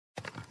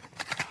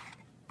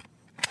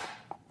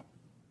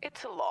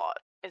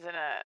isn't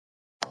it?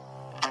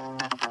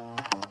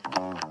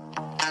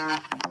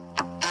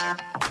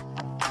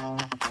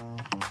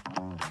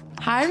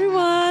 Hi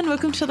everyone,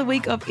 welcome to the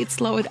week of It's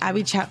Law with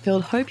Abby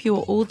Chatfield. Hope you're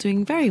all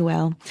doing very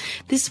well.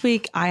 This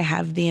week I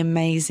have the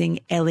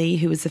amazing Ellie,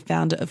 who is the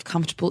founder of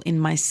Comfortable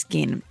in My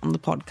Skin, on the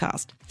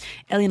podcast.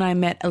 Ellie and I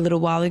met a little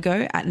while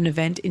ago at an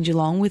event in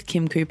Geelong with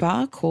Kim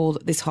Cooper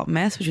called This Hot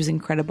Mess, which was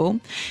incredible.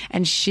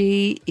 And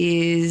she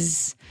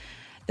is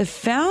the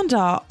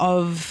founder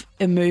of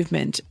a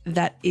movement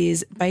that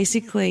is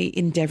basically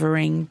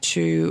endeavouring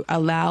to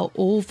allow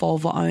all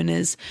vulva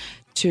owners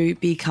to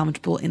be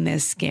comfortable in their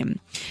skin.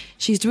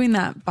 She's doing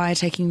that by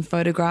taking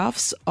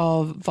photographs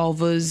of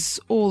vulvas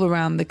all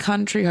around the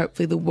country,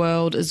 hopefully the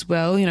world as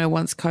well,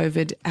 once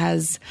COVID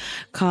has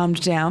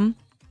calmed down,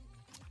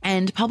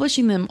 and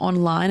publishing them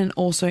online and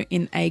also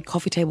in a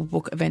coffee table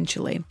book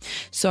eventually.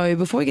 So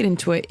before we get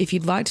into it, if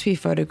you'd like to be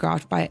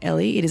photographed by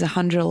Ellie, it is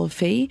 $100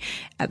 fee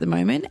at the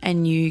moment,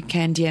 and you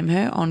can DM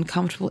her on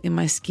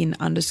comfortableinmyskin_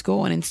 on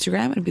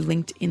Instagram. It'll be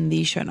linked in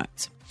the show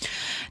notes.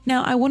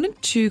 Now, I wanted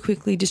to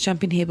quickly just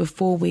jump in here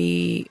before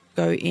we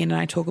go in and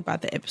I talk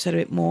about the episode a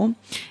bit more,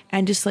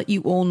 and just let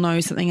you all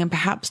know something and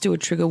perhaps do a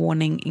trigger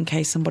warning in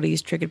case somebody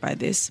is triggered by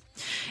this.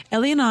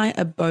 Ellie and I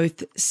are both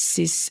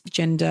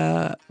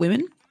cisgender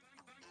women,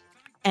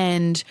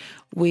 and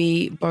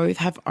we both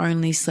have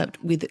only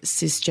slept with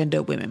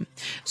cisgender women.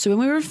 So when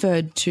we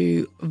referred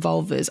to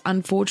vulvas,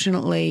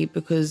 unfortunately,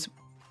 because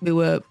we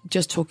were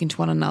just talking to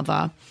one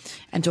another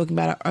and talking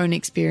about our own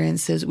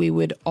experiences, we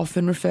would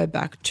often refer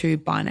back to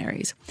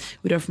binaries.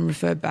 We'd often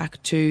refer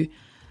back to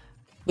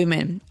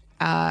women,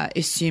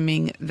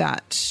 assuming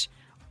that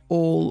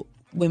all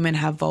women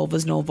have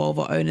vulvas and all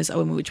vulva owners are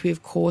women, which we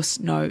of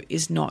course know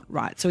is not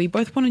right. So we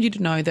both wanted you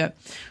to know that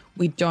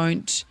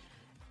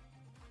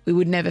we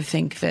would never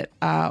think that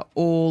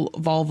all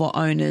vulva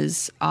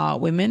owners are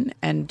women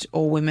and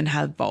all women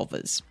have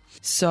vulvas.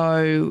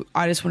 So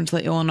I just wanted to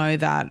let you all know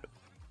that.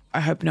 I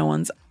hope no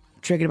one's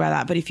triggered by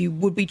that. But if you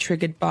would be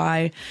triggered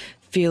by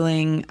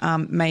feeling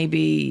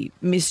maybe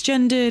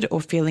misgendered or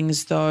feeling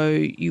as though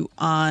you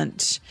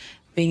aren't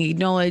being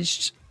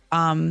acknowledged,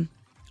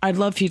 I'd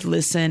love for you to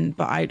listen,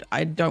 but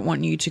I don't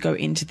want you to go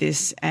into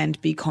this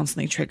and be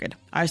constantly triggered.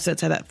 I should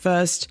say that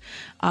first,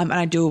 and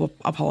I do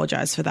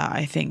apologise for that.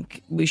 I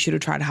think we should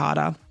have tried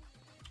harder.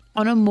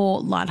 On a more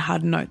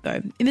lighthearted note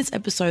though, in this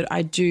episode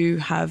I do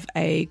have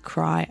a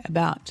cry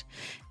about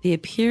the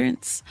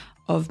appearance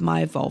of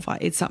my vulva.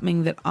 It's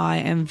something that I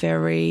am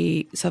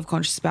very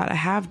self-conscious about. I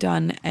have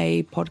done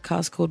a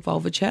podcast called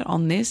Vulva Chat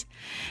on this,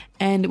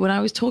 and when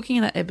I was talking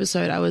in that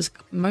episode, I was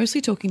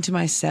mostly talking to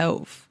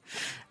myself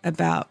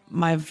about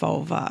my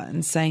vulva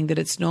and saying that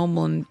it's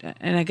normal and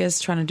I guess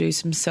trying to do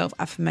some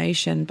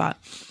self-affirmation, but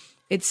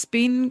it's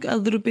been a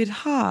little bit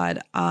hard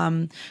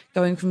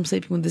going from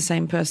sleeping with the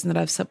same person that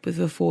I've slept with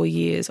for 4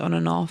 years on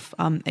and off,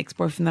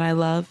 ex-boyfriend that I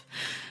love,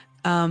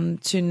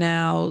 to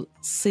now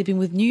sleeping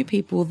with new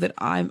people that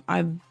I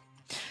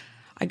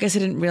guess I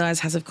didn't realize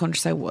how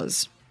self-conscious I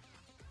was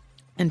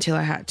until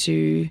I had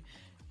to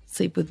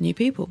sleep with new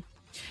people.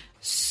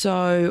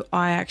 So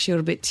I actually got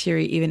a bit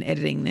teary even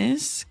editing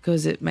this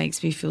because it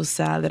makes me feel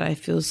sad that I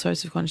feel so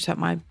self-conscious about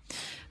my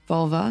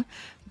vulva.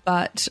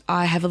 But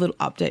I have a little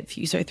update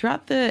for you. So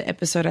throughout the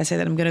episode, I say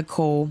that I'm going to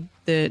call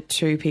the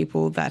 2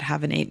 people that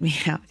haven't eaten me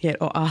out yet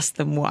or ask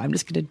them why. I'm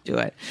just going to do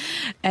it.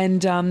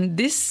 And I'm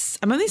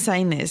only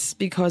saying this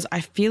because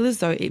I feel as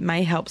though it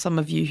may help some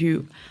of you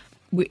who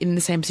were in the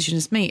same position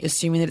as me,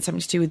 assuming that it's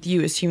something to do with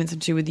you, assuming it's something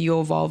to do with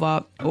your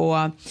vulva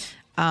or,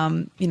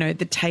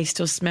 the taste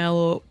or smell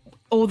or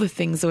all the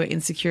things that we're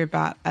insecure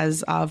about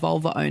as our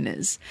vulva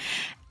owners.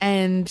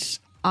 And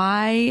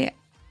I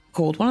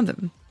called one of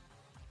them.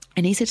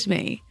 And he said to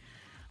me,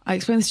 I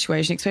explained the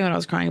situation, explained what I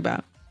was crying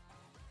about.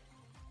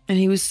 And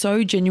he was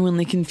so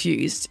genuinely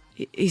confused.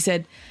 He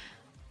said,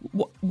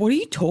 what are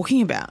you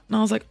talking about? And I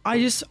was like, I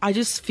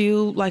just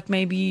feel like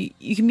maybe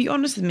you can be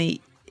honest with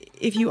me.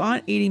 If you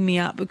aren't eating me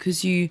out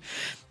because you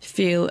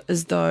feel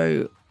as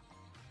though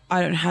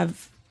I don't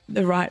have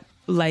the right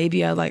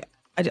labia, like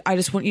I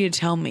just want you to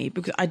tell me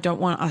because I don't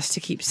want us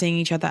to keep seeing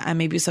each other and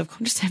maybe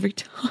self-conscious every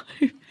time.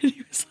 And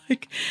he was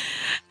like,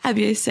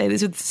 Abby, I say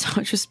this with so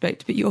much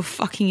respect, but you're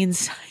fucking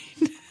insane.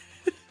 And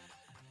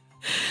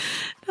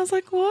I was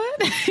like,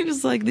 what? He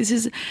was like, this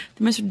is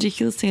the most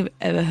ridiculous thing I've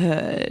ever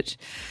heard.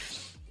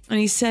 And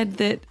he said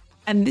that,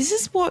 and this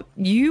is what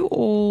you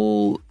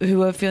all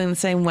who are feeling the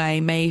same way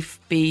may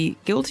be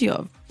guilty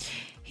of.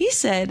 He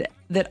said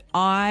that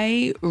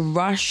I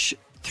rush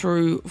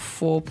through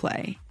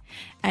foreplay.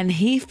 And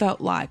he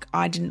felt like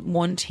I didn't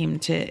want him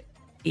to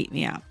eat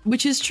me out,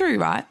 which is true,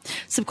 right?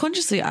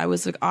 Subconsciously, I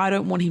was like, I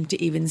don't want him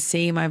to even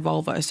see my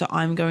vulva, so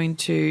I'm going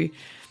to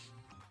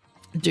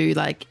do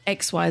like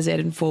X, Y, Z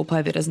in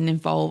foreplay that doesn't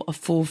involve a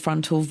full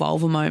frontal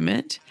vulva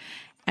moment,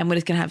 and we're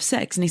just going to have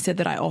sex. And he said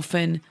that I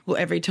often,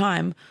 every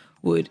time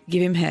would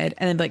give him head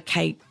and then be like,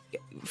 Kate,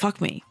 fuck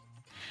me.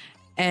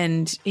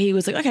 And he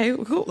was like, okay,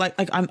 cool. Like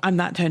I'm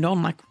that turned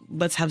on. Like,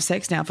 let's have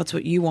sex now. If that's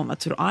what you want,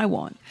 that's what I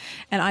want.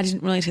 And I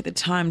didn't really take the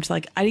time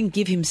to I didn't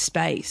give him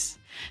space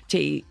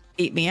to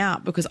eat me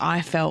out because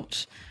I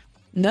felt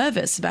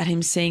nervous about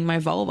him seeing my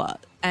vulva.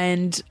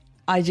 And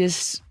I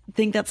just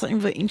think that's something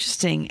really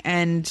interesting.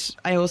 And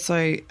I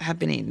also have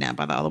been eaten out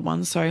by the other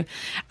one. So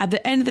at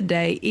the end of the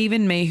day,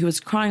 even me who was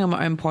crying on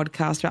my own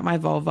podcast about my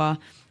vulva,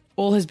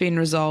 all has been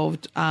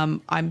resolved.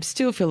 I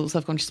still feel a little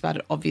self-conscious about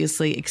it.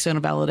 Obviously,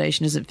 external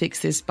validation doesn't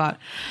fix this, but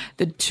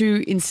the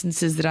two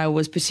instances that I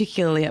was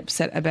particularly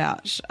upset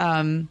about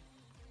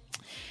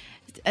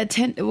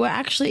were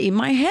actually in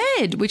my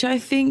head, which I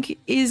think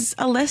is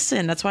a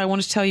lesson. That's why I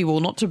want to tell you all,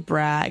 not to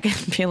brag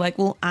and be like,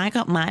 well, I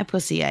got my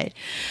pussy ate.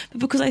 But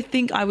because I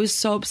think I was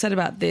so upset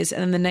about this,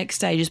 and then the next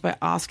day, just by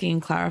asking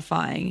and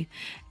clarifying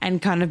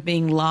and kind of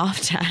being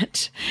laughed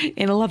at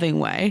in a loving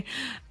way,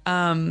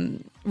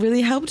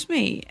 really helped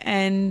me.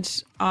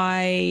 And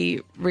I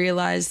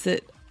realized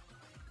that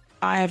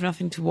I have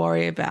nothing to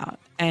worry about.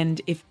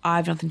 And if I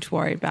have nothing to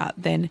worry about,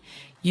 then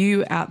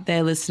you out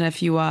there, listener,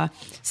 if you are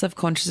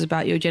self-conscious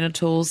about your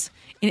genitals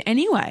in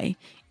any way,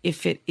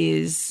 if it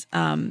is,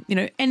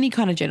 any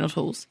kind of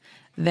genitals,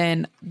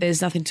 then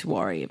there's nothing to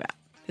worry about.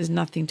 There's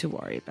nothing to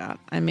worry about.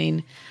 I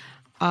mean,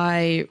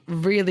 I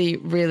really,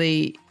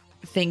 really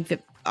think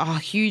that a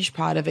huge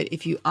part of it,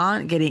 if you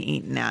aren't getting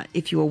eaten out,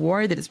 if you are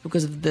worried that it's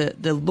because of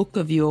the look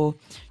of your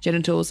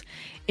genitals,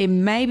 it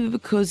may be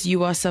because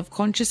you are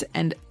self-conscious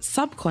and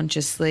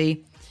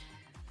subconsciously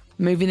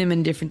moving them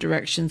in different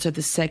directions so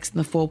the sex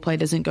and the foreplay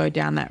doesn't go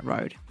down that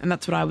road. And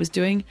that's what I was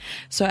doing.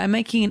 So I'm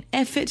making an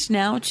effort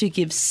now to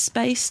give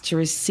space to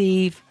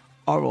receive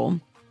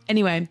oral.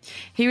 Anyway,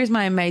 here is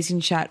my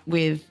amazing chat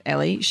with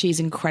Ellie. She's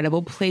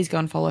incredible. Please go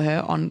and follow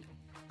her on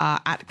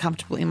at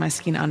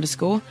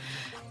comfortableinmyskin_.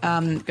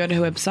 Go to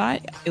her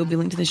website. It will be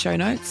linked in the show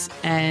notes.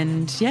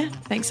 And yeah,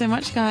 thanks so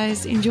much,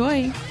 guys.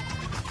 Enjoy.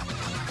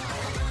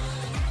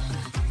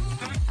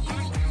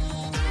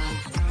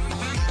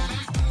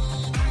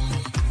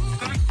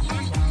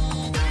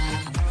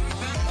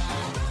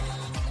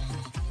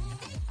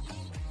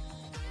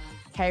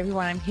 Hey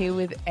everyone, I'm here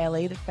with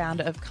Ellie, the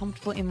founder of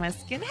Comfortable in My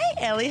Skin.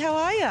 Hey Ellie, how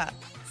are you?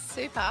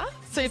 Super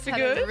Super had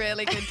good. A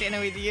really good dinner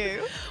with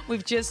you.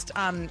 We've just,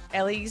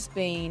 Ellie's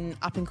been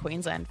up in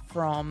Queensland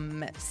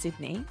from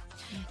Sydney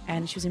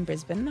and she was in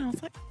Brisbane. And I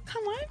was like,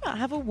 come over,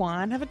 have a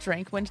wine, have a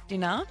drink, went to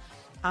dinner.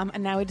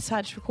 And now we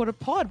decided to record a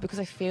pod because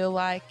I feel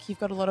like you've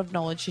got a lot of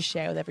knowledge to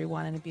share with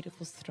everyone and a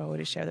beautiful story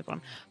to share with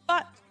everyone.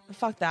 But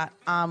fuck that.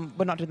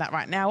 We're not doing that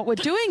right now. What we're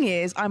doing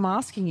is I'm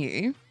asking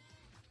you,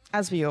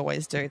 as we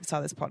always do at the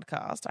start of this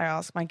podcast, I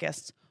ask my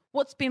guests,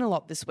 what's been a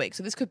lot this week?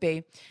 So this could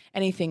be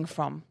anything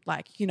from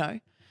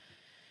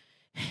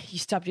you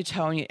stubbed your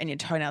toe and your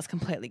toenail's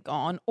completely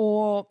gone,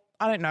 or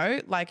I don't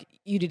know, like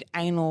you did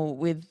anal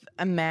with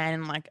a man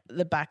in like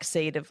the back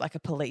seat of like a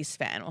police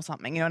van or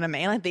something. You know what I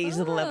mean? Like these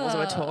are the levels that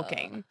we're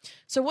talking.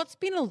 So what's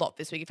been a lot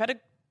this week? You've had a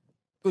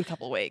good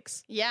couple of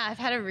weeks. Yeah, I've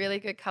had a really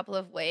good couple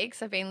of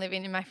weeks. I've been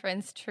living in my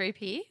friend's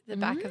troopy, the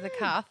back of the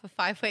car, for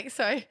 5 weeks.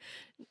 So I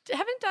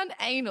haven't done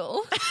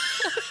anal.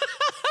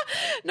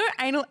 No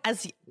anal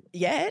as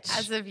yet.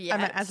 As of yet.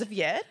 I mean, as of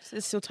yet.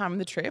 There's still time on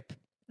the trip.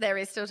 There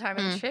is still time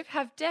on the trip.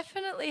 Have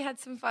definitely had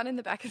some fun in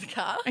the back of the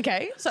car.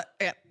 Okay. So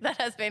yeah. That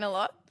has been a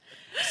lot.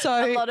 So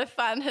a lot of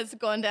fun has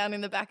gone down in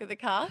the back of the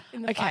car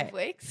in the 5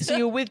 weeks. So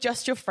you're with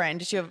just your friend,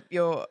 just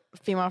your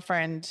female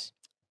friend.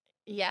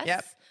 Yes.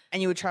 Yep.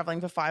 And you were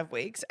traveling for 5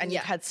 weeks and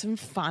you've had some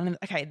fun.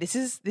 Okay,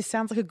 this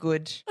sounds like a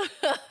good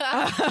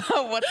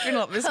what's been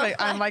up this week?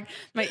 I'm like,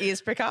 my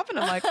ears prick up and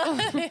I'm like,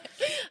 oh.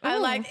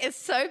 I'm like, it's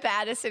so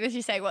bad as soon as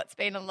you say what's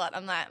been a lot.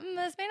 I'm like,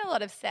 there's been a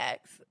lot of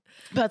sex.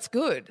 That's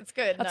good. It's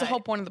good. That's the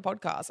whole point of the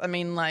podcast. I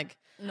mean, like,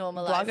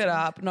 plug it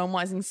up,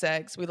 normalizing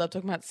sex. We love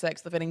talking about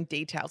sex, love getting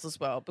details as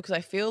well, because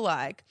I feel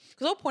like,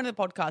 because the whole point of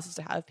the podcast is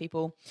to have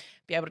people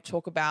be able to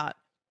talk about,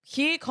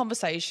 hear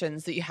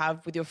conversations that you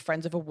have with your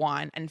friends over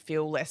wine and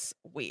feel less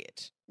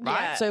weird, right?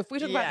 Yeah, so if we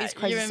talk about these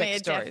crazy you and sex me are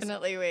stories,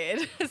 definitely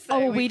weird.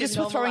 So we just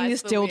were throwing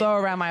this dildo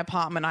weird. around my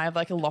apartment. I have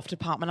like a loft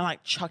apartment. I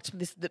like chucked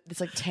this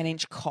like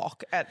 10-inch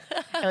cock at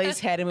Ellie's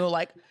head, and we were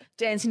like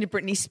dancing to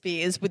Britney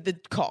Spears with the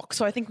cock.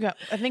 So I think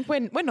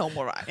we're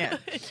normal, right? Yeah.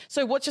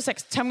 So what's your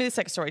sex? Tell me the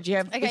sex story. Do you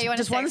have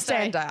does one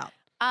stand out?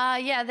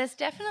 Yeah, there's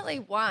definitely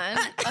one.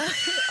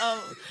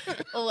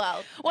 Well,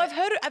 I've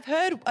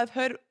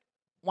heard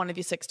one of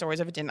your sex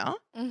stories over dinner,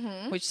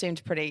 which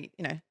seemed pretty,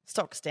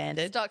 stock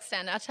standard. Stock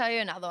standard. I'll tell you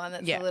another one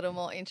that's a little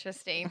more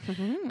interesting.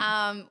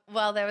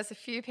 Well, there was a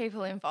few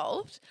people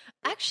involved.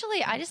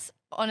 Actually, I just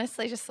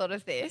honestly just thought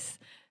of this.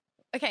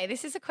 Okay,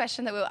 this is a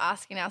question that we were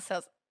asking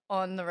ourselves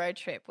on the road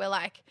trip. We're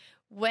like,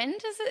 when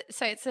does it –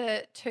 so it's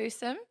a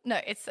twosome. No,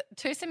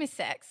 twosome is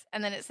sex,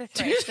 and then it's a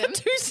threesome.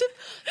 Twosome.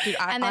 Dude,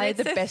 I had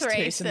the best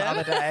twosome the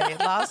other day.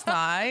 Last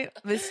night,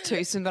 this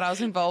twosome that I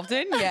was involved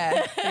in,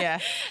 yeah.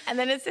 And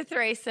then it's a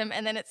threesome,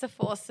 and then it's a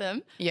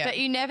foursome. Yeah. But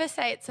you never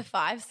say it's a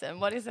fivesome.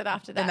 What is it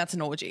after that? Then that's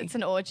an orgy. It's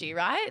an orgy,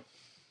 right?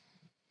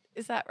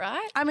 Is that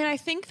right? I mean, I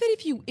think that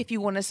if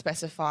you want to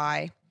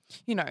specify,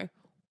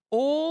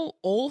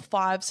 all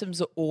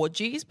fivesomes are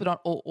orgies, but not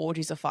all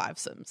orgies are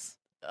fivesomes.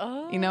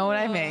 Oh, you know what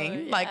I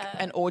mean? yeah. Like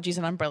an orgy is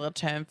an umbrella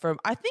term for,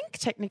 I think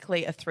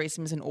technically a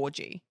threesome is an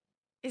orgy.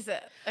 Is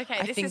it? Okay,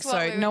 I this think is what so.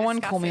 we were No one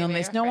call me discussing on with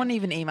this. your No one friend.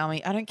 even email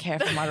me. I don't care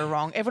if I'm right or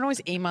wrong. Everyone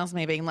always emails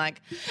me being like,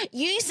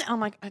 I'm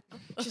like, I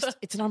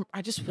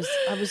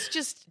was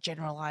just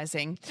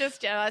generalizing.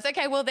 Just generalize.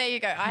 Okay, well, there you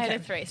go. I had a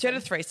threesome. So you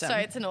had a threesome. So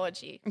it's an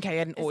orgy. Okay, you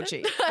had an orgy.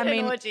 it? I An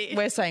mean, orgy.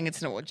 we're saying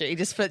it's an orgy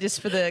just for the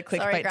Sorry,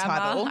 clickbait Grandma,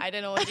 title. I had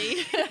an orgy.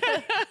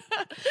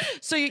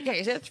 So you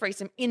had a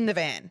threesome in the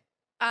van.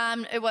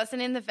 It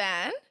wasn't in the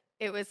van.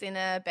 It was in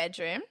a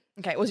bedroom.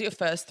 Okay, was it your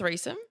first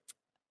threesome?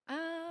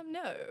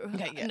 No.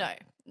 Okay, yeah.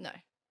 No.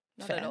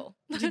 Not Fair. at all.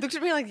 You looked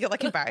at me like you're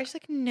like embarrassed,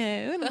 like no,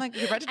 and I'm like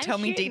you're about to I'm tell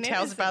me cute and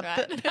details innocent,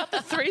 about right? about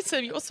the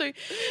threesome.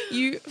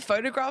 You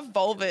photograph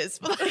vulvas,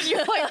 but like,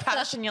 you're like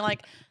passion. You're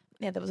like,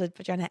 yeah, there was a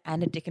vagina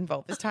and a dick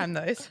involved this time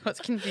though, so it's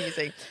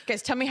confusing. Okay,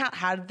 so tell me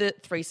how did the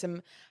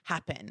threesome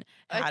happen?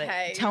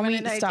 Tell me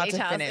the start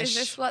to finish. Is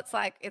this what's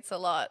like? It's a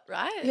lot,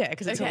 right? Yeah,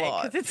 because it's a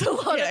lot. Because it's a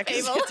lot yeah, of 'cause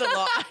people. it's a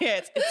lot.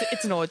 Yeah,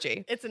 it's an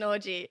orgy. It's an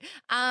orgy.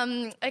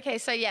 Okay,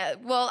 so yeah.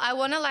 Well, I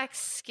want to like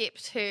skip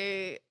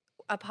to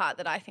a part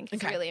that I think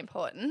is Okay. really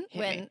important Hit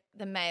when me.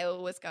 the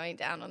male was going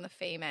down on the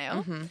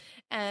female, Mhm.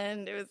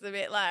 and it was a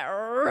bit like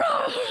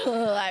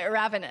like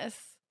ravenous,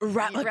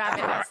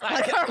 ravenous,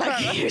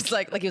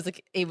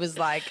 He was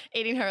like,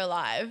 eating her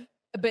alive.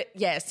 but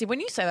yeah. See, when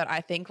you say that, I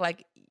think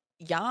like,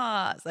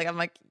 yes, like I'm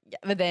like, yeah,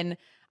 but then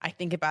I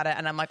think about it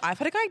and I'm like, I've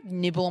had a guy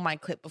nibble on my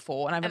clip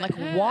before, and I've been And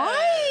like, it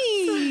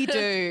why, hurts.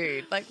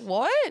 dude? Like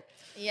what?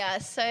 Yeah.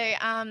 So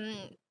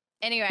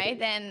anyway,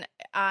 then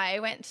I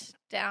went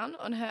down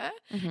on her,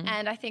 Mhm.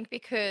 and I think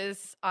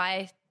because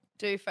I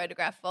do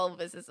photograph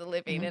vulvas as a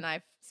living, Mhm. and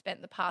I've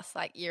spent the past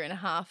like year and a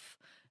half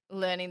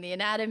learning the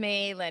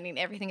anatomy, learning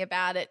everything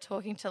about it,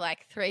 talking to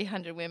like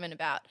 300 women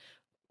about,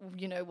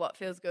 what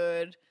feels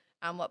good,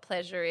 what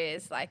pleasure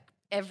is, like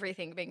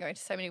everything, been going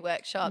to so many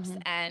workshops,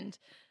 Mhm. and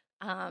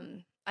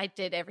I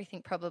did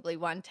everything probably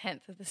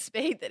 1/10 of the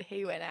speed that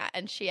he went at.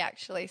 And she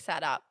actually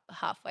sat up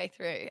halfway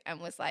through and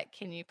was like,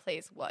 can you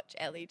please watch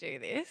Ellie do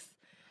this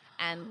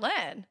and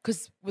learn?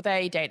 Because were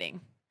they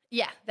dating?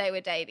 Yeah, they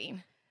were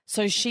dating.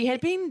 So she had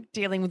been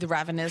dealing with the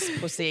ravenous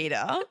pussy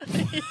eater.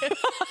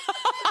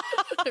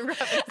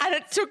 And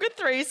it took a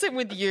threesome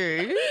with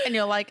you, and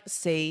you're like,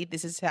 see,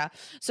 this is how.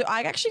 So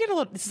I actually get a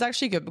lot. This is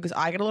actually good because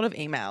I get a lot of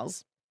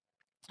emails,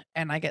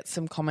 and I get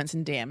some comments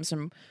and DMs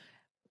from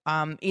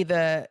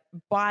either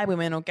bi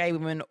women or gay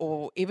women,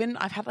 or even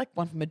I've had like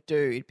one from a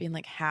dude being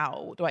like,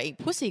 how do I eat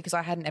pussy? Because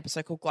I had an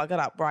episode called Glug It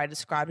Up where I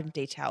described in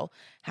detail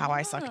how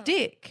I suck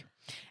dick.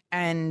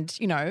 And,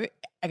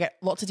 I get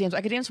lots of DMs.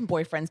 I get DMs from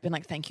boyfriends being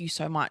like, thank you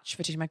so much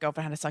for teaching my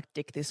girlfriend how to suck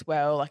dick this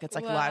well. Like, it's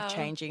like Wow.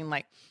 life-changing.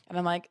 Like, and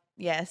I'm like,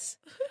 yes,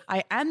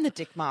 I am the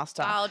dick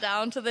master. Bow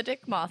down to the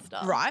dick master.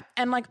 Right.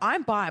 And like,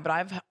 I'm bi,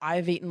 but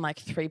I've eaten like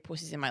 3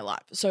 pussies in my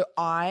life. So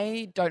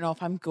I don't know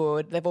if I'm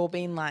good. They've all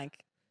been like,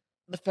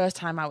 the first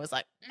time I was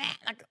like, man,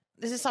 like,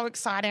 this is so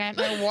exciting. I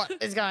don't know what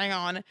is going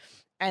on.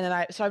 And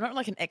then so I'm not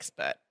like an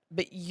expert,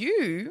 but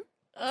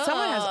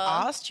someone has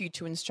asked you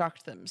to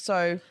instruct them.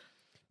 So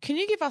can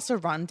you give us a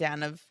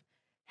rundown of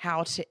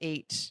how to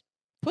eat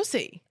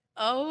pussy?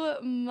 Oh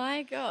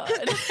my God.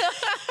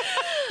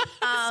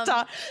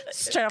 Start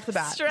straight off the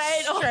bat.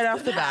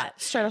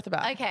 Straight off the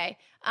bat. Okay.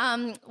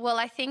 Well,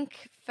 I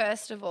think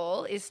first of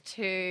all is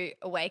to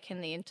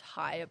awaken the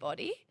entire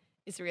body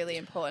is really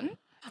important.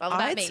 Well,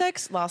 I had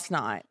sex last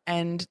night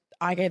and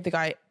I gave the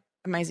guy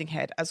amazing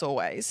head as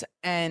always.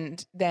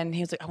 And then he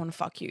was like, I want to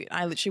fuck you.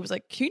 And I literally was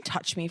like, can you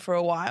touch me for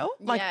a while?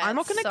 Like, Yeah, I'm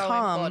not it's going to so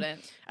come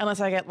important.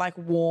 unless I get like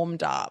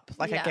warmed up.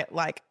 Like Yeah. I get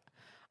like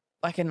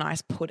a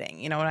nice pudding.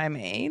 You know what I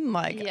mean?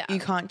 Like Yeah. you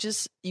can't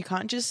just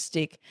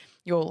stick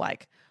your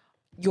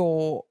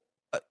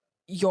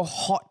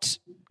hot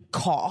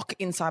cock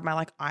inside my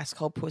like ice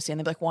cold pussy and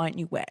they'd be like, why aren't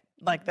you wet?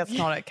 Like that's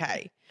not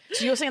okay.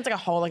 So you're saying it's like a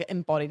whole like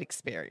embodied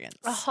experience.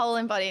 A whole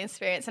embodied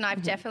experience. And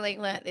I've definitely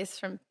learnt this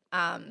from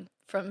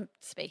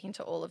speaking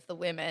to all of the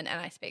women, and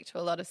I speak to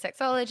a lot of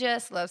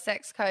sexologists, a lot of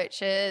sex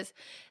coaches,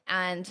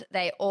 and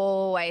they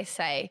always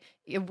say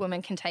a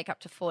woman can take up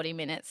to 40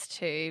 minutes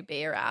to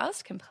be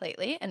aroused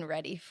completely and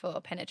ready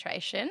for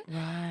penetration.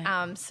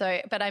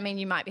 Right. But I mean,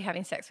 you might be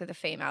having sex with a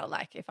female.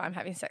 Like if I'm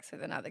having sex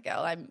with another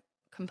girl, I'm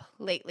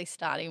completely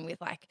starting with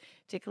like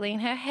tickling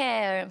her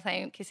hair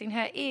and kissing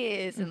her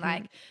ears and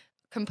like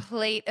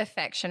complete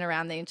affection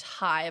around the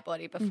entire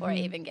body before I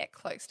even get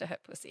close to her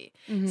pussy.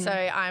 So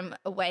I'm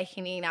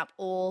awakening up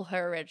all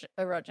her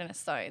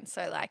erogenous zones.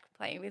 So like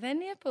playing with her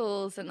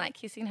nipples and like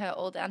kissing her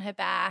all down her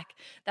back.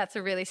 That's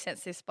a really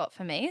sensitive spot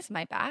for me is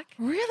my back.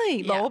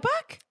 Really? Yeah. Lower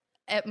back?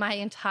 My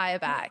entire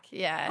back,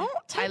 yeah. Oh,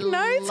 take I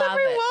notes, love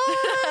everyone.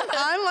 it.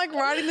 I'm like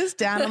writing this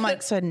down. I'm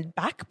like, so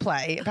back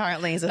play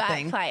apparently is a Back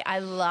thing. play, I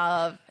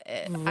love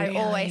it. I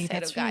always Really? say to a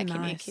That's guy, really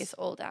can you nice. kiss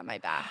all down my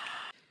back?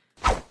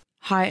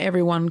 Hi,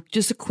 everyone.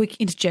 Just a quick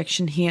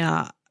interjection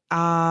here.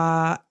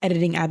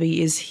 editing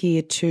Abby is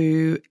here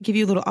to give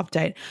you a little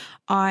update.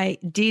 I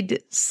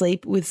did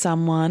sleep with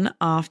someone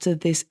after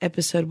this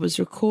episode was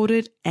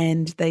recorded,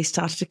 and they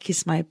started to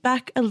kiss my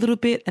back a little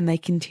bit, and they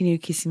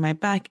continued kissing my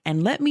back.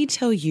 And let me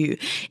tell you,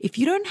 if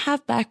you don't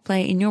have back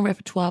play in your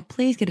repertoire,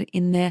 please get it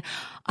in there.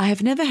 I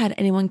have never had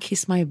anyone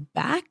kiss my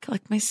back,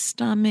 like my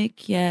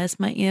stomach, yes,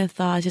 my inner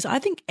thighs, yes, I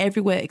think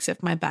everywhere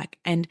except my back.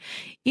 And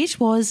it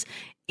was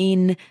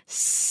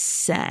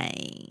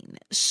insane.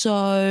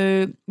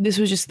 So this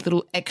was just a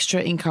little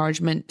extra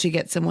encouragement to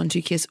get someone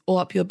to kiss all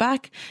up your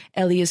back.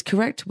 Ellie is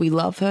correct. We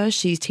love her.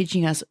 She's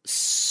teaching us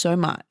so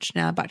much.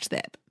 Now back to the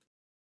ep.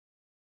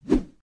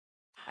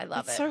 I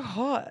love it. So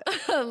hot.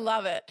 I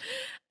love it.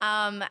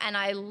 And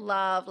I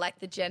love like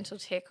the gentle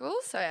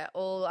tickles. So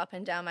all up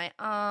and down my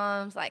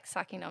arms, like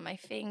sucking on my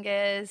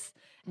fingers,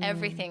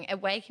 everything,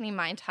 awakening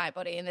my entire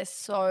body. And there's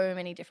so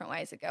many different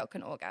ways a girl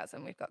can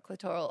orgasm. We've got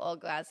clitoral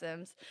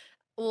orgasms,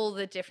 all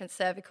the different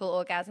cervical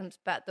orgasms,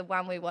 but the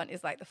one we want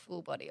is like the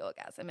full body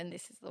orgasm. And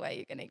this is the way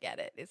you're going to get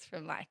it. It's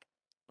from like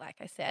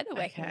I said,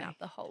 awakening up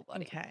the whole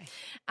body. Okay.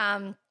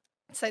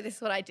 So this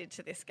is what I did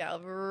to this girl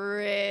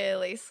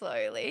really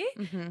slowly.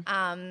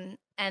 And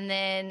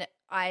then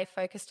I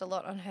focused a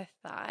lot on her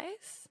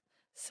thighs.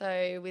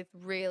 So with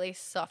really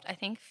soft, I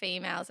think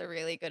females are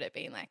really good at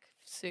being like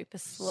super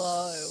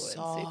slow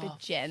and super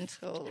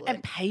gentle.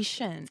 And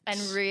patient. And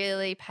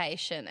really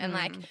patient and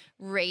like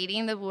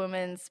reading the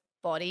woman's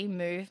body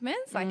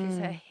movements, like is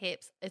her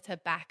hips, is her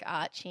back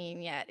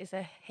arching yet? Is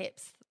her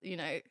hips, you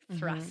know,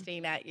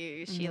 thrusting at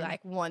you? Is she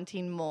like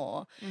wanting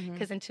more?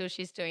 Because until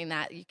she's doing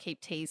that, you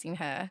keep teasing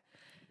her.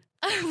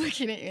 I'm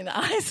looking at you in the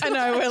eyes. I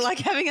know, we're like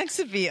having like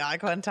severe eye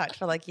contact.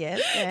 We're like,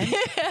 yes.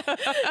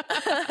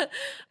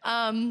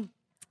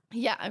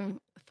 Yeah,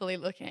 I'm fully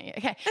looking at you.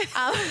 Okay.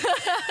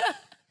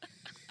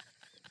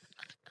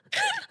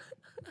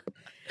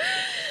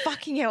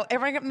 Fucking hell,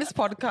 everyone in this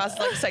podcast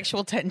like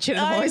sexual tension.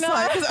 I'm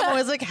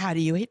always like, how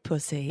do you eat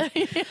pussy?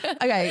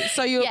 Okay,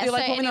 so you're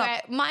like, so anyway,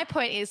 my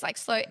point is like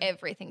slow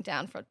everything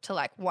down to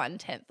like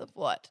 1/10 of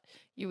what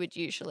you would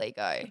usually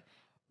go.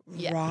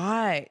 Yeah.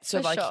 Right. So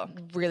For like sure.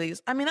 really,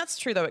 I mean, that's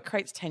true though. It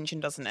creates tension,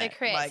 doesn't it? It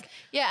creates, like,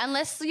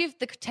 unless the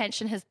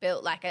tension has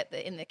built like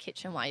in the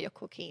kitchen while you're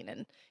cooking,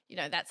 and you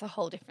know that's a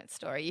whole different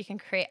story. You can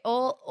create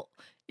all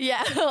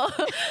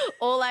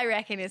I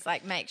reckon is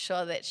like make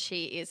sure that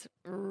she is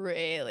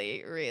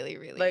really, really,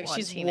 really like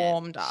she's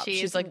warmed up.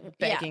 She's like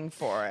begging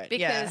for it.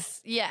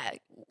 Because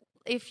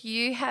if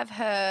you have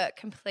her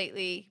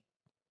completely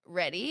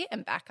ready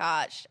and back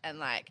arched and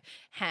like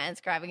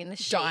hands grabbing in the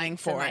sheets dying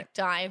for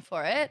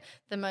it,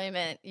 the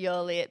moment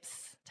your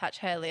lips touch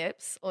her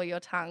lips or your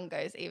tongue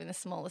goes even the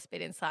smallest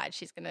bit inside,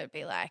 she's going to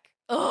be like,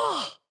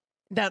 oh,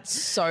 that's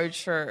so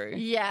true.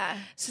 Yeah.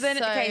 So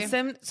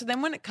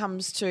then when it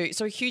comes to,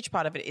 so a huge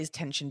part of it is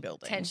tension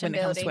building. It comes to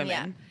women.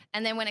 Yeah.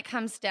 And then when it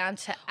comes down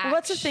to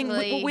that's the thing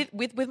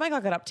with my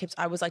Got Up tips,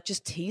 I was like,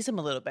 just tease them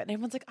a little bit. And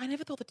everyone's like, I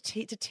never thought to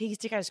tease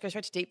dick, I just go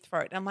straight to deep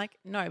throat. And I'm like,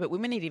 no, but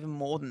women need even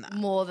more than that.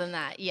 More than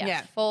that,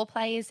 yeah.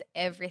 Foreplay is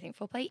everything.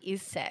 Foreplay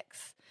is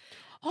sex.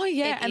 Oh,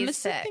 yeah. And this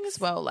is the thing as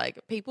well, like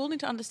people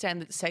need to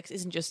understand that sex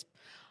isn't just,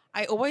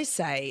 I always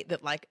say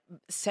that like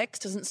sex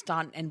doesn't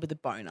start and end with a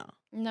boner.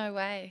 No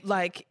way.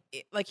 Like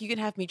you can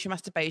have mutual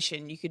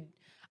masturbation.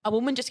 A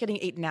woman just getting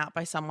eaten out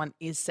by someone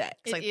is sex.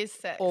 It is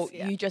sex. Or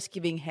you just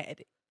giving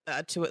head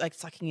to it, like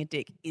sucking a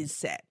dick is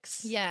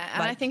sex. Yeah.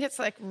 And I think it's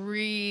like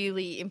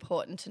really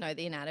important to know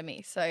the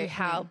anatomy. So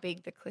how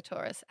big the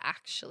clitoris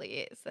actually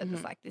is. So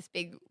there's like this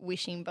big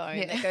wishing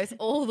bone that goes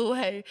all the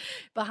way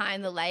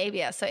behind the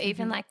labia. So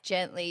even like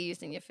gently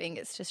using your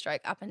fingers to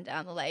stroke up and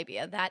down the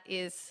labia, that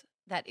is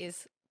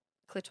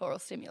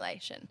clitoral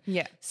stimulation.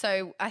 Yeah.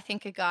 So I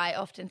think a guy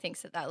often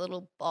thinks that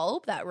little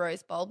bulb, that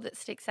rose bulb that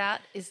sticks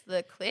out is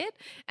the clit,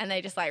 and they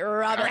just like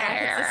rub it like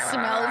it's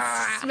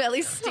a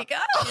smelly sticker,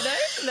 you know?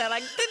 And they're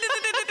like,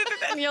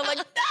 and you're like,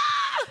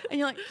 ah! And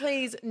you're like,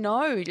 please,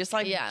 no, just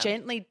like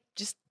gently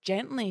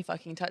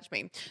fucking touch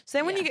me. So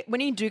then when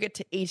you do get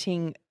to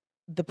eating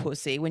the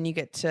pussy, when you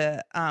get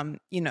to,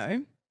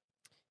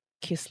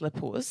 kiss the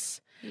puss,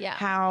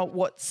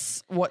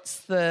 what's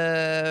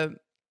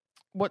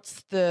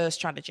the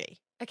strategy?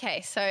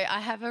 Okay, so I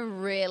have a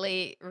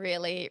really,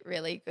 really,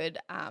 really good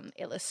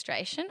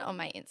illustration on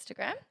my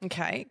Instagram.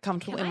 Okay,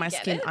 comfortable in my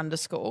skin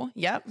 _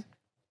 Yep. All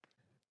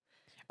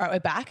right, we're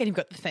back and you've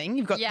got the thing.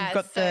 You've got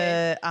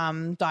the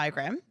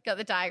diagram. Got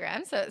the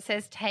diagram. So it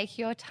says take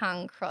your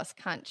tongue cross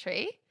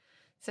country.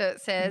 So it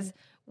says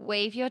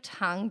weave your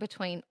tongue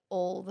between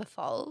all the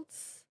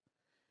folds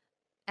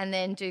and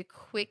then do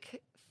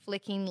quick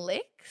flicking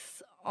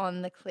licks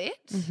on the clit.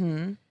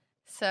 Mm-hmm.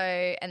 So,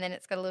 and then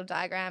it's got a little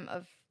diagram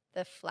of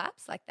the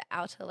flaps, like the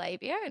outer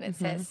labia, and it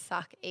says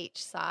suck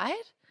each side.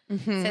 It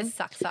says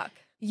suck, suck.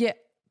 Yeah.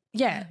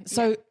 Yeah.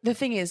 So the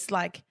thing is,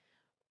 like,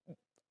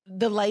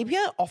 the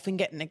labia often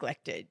get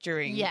neglected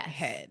during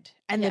head.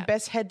 And the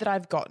best head that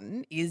I've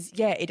gotten is,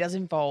 it does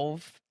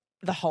involve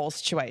the whole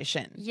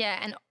situation. Yeah.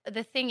 And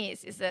the thing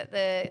is that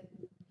the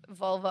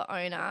vulva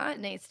owner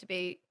needs to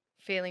be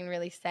feeling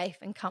really safe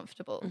and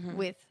comfortable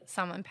with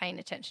someone paying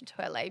attention to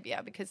her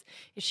labia, because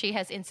if she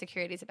has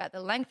insecurities about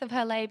the length of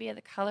her labia,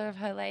 the color of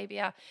her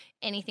labia,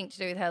 anything to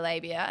do with her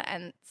labia,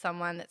 and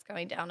someone that's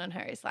going down on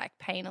her is like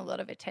paying a lot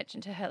of attention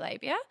to her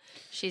labia,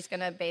 she's going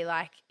to be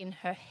like in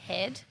her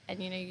head,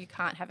 and you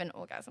can't have an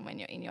orgasm when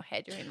you're in your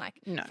head. You're in like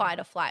fight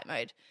or flight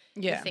mode.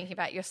 Yeah. You're thinking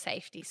about your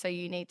safety. So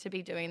you need to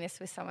be doing this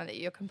with someone that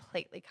you're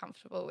completely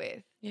comfortable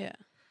with. Yeah.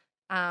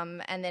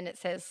 And then it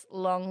says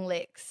long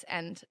licks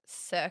and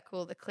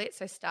circle the clit.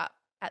 So start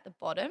at the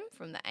bottom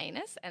from the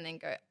anus and then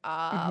go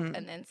up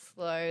and then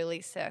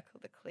slowly circle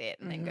the clit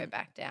and then go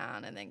back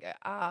down and then go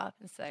up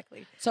and circle.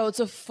 So it's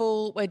a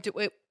full, we're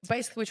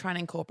trying to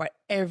incorporate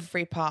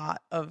every part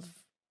of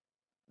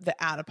the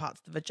outer parts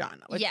of the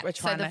vagina. We're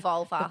trying so the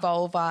vulva. The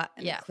vulva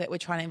and the clit. We're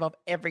trying to involve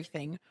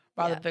everything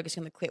rather than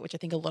focusing on the clit, which I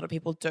think a lot of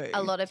people do.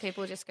 A lot of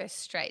people just go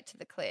straight to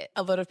the clit.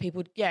 A lot of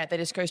people, they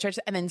just go straight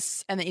to and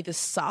then either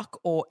suck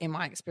or, in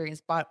my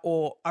experience, bite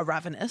or are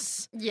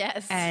ravenous.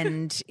 Yes.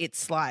 And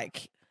it's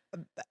like,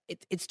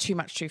 it's too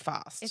much too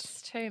fast.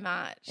 It's too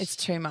much. It's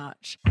too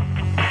much.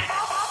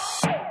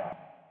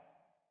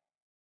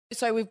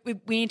 So we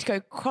need to go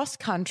cross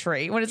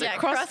country. What is it?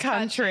 Cross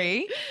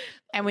country.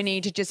 And we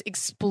need to just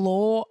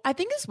explore. I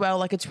think as well,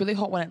 like it's really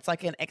hot when it's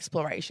like an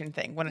exploration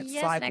thing. When it's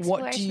like,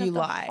 what do you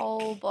like?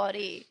 Whole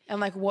body. And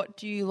like, what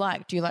do you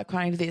like? Do you like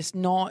kind of this?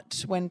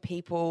 Not when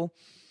people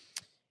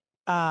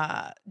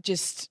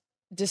just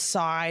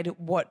decide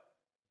what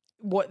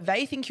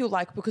they think you'll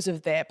like because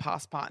of their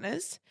past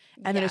partners.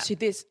 And then it's to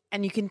this,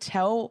 and you can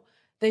tell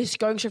they're just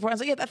going straight for it. I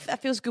was like, yeah,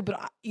 that feels good,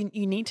 but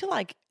you need to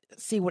like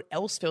see what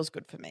else feels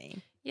good for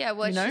me. Yeah,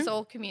 well, it's just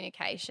all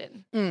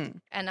communication.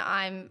 And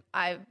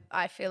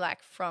I feel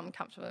like from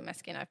Comfortable in My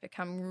Skin, I've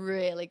become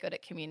really good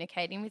at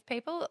communicating with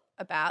people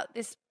about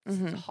this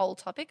whole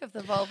topic of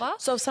the vulva.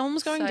 So if someone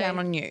was going down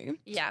on you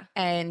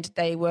and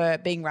they were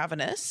being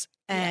ravenous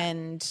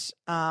and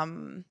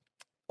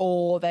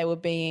or they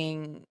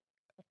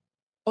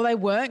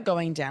weren't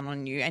going down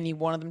on you and you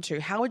wanted them to,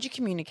 how would you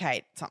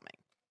communicate something?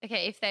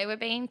 Okay, if they were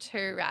being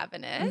too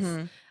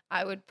ravenous,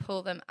 I would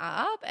pull them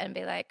up and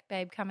be like,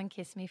 babe, come and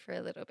kiss me for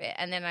a little bit.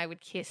 And then I would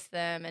kiss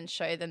them and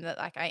show them that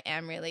like I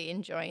am really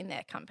enjoying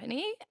their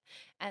company.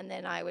 And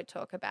then I would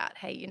talk about,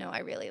 hey, I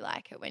really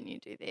like it when you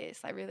do this.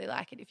 I really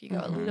like it if you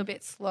go a little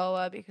bit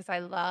slower because I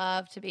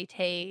love to be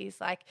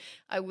teased. Like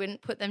I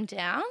wouldn't put them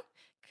down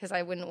because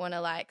I wouldn't want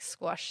to like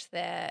squash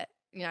their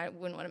I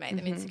wouldn't want to make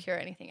them insecure or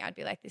anything. I'd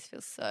be like, this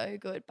feels so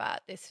good,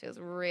 but this feels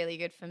really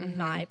good for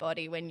my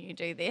body when you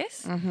do this.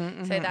 So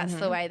that's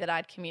the way that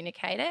I'd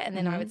communicate it. And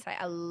then I would say,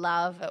 I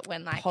love it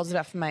when like positive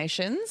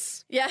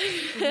affirmations. Yeah.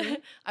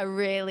 I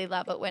really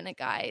love it when a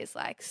guy is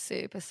like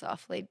super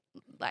softly,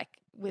 like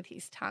with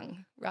his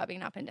tongue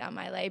rubbing up and down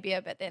my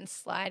labia, but then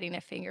sliding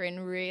a finger in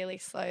really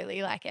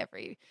slowly, like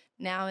every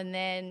now and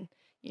then,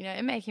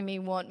 making me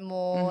want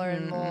more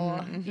and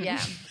more.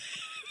 Yeah.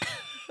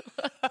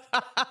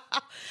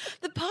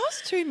 The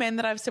past two men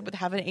that I've slept with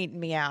haven't eaten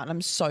me out, and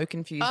I'm so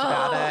confused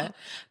about it.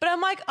 But I'm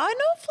like, I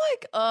know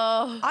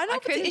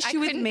if it's an issue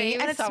with me,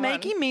 and it's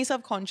making me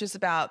self-conscious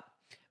about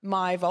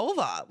my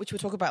vulva, which we'll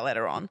talk about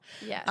later on.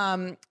 Yeah.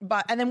 And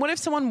then what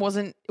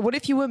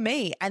if you were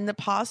me and the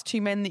past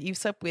two men that you've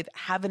slept with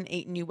haven't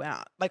eaten you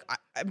out? Like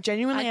I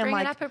genuinely am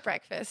like. I'd bring it up at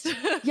breakfast.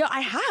 Yeah,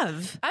 I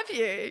have. Have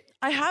you?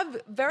 I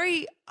have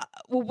very,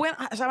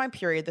 so my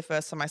period the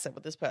first time I slept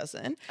with this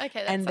person.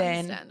 Okay, that's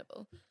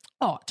understandable.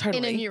 Oh,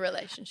 totally. In a new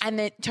relationship.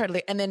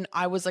 And then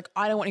I was like,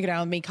 I don't want you to go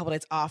down with me a couple of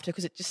days after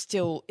because it's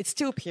still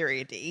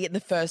period-y the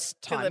first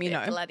time,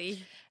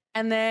 bloody.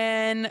 And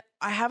then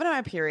I haven't had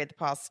my period the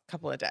past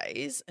couple of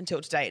days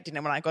until today at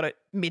dinner when I got it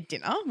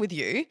mid-dinner with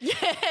you. Yeah,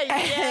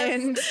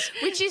 yes.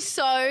 Which is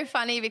so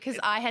funny because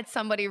I had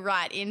somebody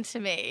write into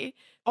me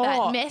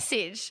that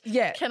message.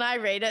 Yeah. Can I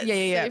read it?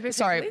 Yeah.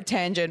 Sorry,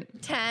 tangent.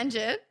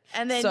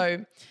 And then.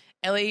 So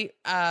Ellie,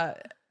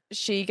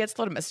 she gets a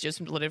lot of messages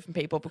from a lot of different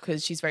people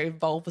because she's very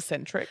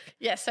vulva-centric.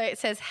 Yeah, so it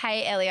says,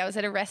 hey, Ellie, I was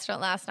at a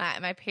restaurant last night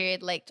and my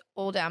period leaked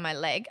all down my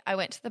leg. I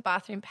went to the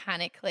bathroom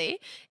panically,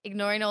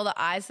 ignoring all the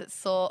eyes that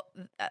saw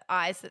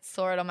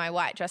it on my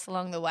white dress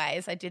along the way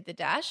as I did the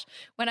dash.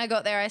 When I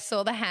got there, I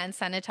saw the hand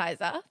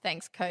sanitizer,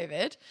 thanks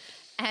COVID,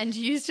 and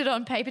used it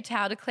on paper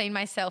towel to clean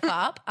myself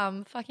up.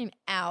 Fucking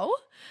ow.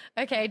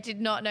 Okay,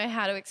 did not know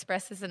how to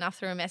express this enough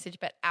through a message,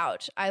 but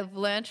ouch. I've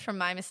learned from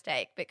my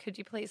mistake, but could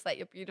you please let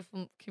your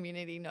beautiful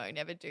community know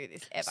never do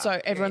this ever?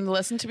 So everyone, the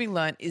lesson to be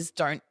learnt is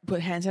don't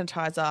put hand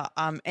sanitizer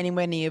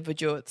anywhere near your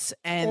vajutes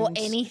or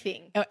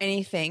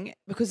anything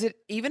because it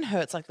even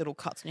hurts like little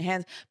cuts on your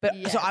hands. But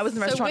so I was in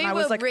the restaurant and I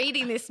was like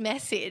reading this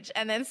message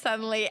and then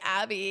suddenly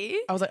Abby,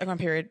 I was like, I'm on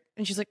period,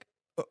 and she's like,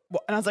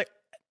 what? And I was like,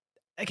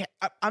 okay,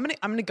 I'm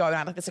gonna go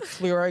now. Like there's a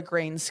fluoro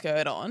green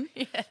skirt on,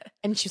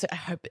 and she's like,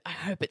 I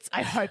hope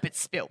it's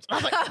spilled. I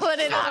was like, I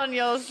want it on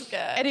your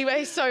skirt.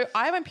 Anyway, so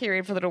I have a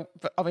period for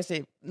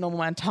obviously normal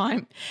amount of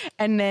time,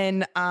 and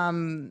then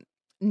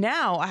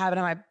now I haven't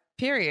had my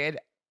period.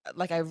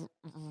 Like I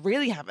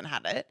really haven't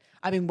had it.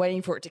 I've been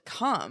waiting for it to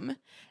come,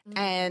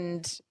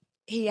 and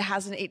he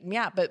hasn't eaten me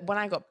out. But when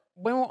I got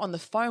when we were on the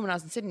phone when I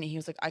was in Sydney, he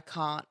was like, I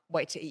can't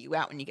wait to eat you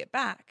out when you get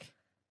back.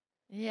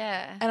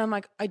 Yeah. And I'm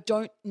like, I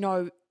don't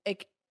know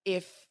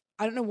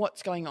I don't know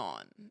what's going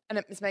on. And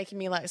it's making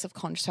me like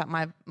self-conscious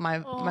about my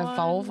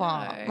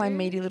vulva, no. my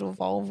meaty little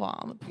vulva,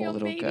 the poor Your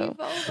little meaty girl.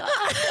 vulva.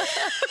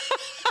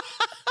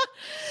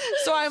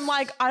 So I'm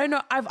like, I don't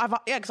know.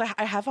 Because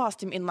I have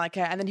asked him in like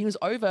and then he was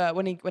over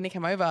when he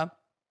came over.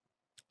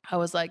 I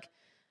was like,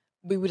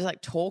 we were just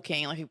like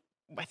talking. Like,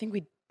 I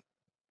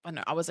don't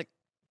know. I was like,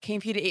 keen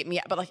for you to eat me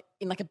out, but like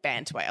in like a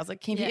banter way. I was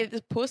like, keen for you to eat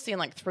this pussy and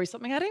like threw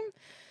something at him.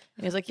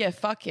 And he was like, yeah,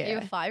 fuck yeah. Are you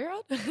a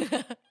 5-year-old?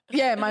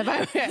 Yeah, my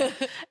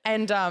vibe.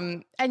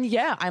 And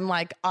yeah, I'm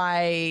like,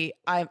 I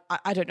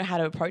don't know how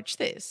to approach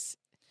this.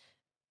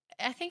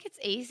 I think it's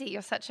easy.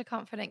 You're such a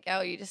confident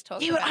girl. You just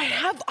talk. Yeah, but I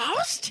have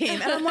asked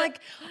him, and I'm like,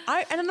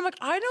 I don't know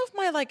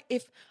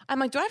if do I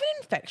have an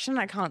infection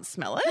and I can't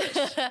smell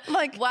it?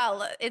 Like,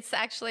 well, it's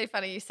actually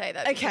funny you say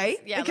that. Okay,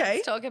 because, okay.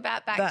 Let's talk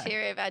about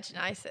bacteria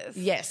vaginosis.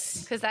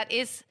 Yes, because that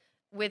is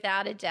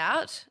without a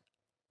doubt.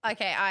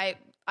 Okay,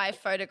 I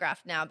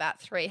photographed now about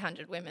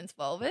 300 women's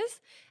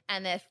vulvas,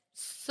 and there's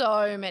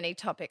so many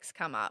topics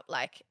come up.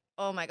 Like,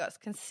 oh my gosh,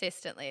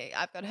 consistently.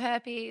 I've got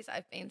herpes.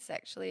 I've been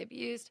sexually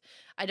abused.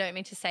 I don't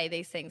mean to say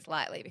these things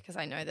lightly because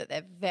I know that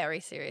they're very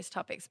serious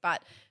topics,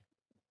 but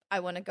I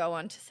want to go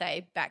on to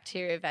say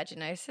bacteria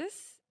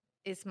vaginosis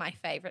is my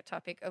favorite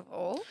topic of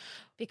all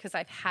because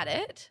I've had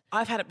it.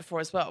 I've had it before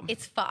as well.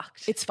 It's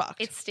fucked. It's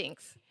fucked. It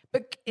stinks.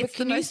 But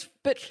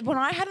when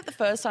I had it the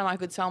first time, I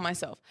could tell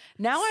myself.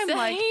 Now I'm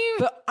like,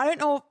 but I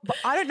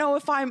don't know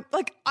if I'm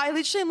like, I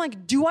literally am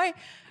like,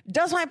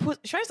 does my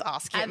pussy, should I just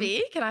ask him?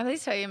 Abby, can I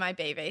please tell you my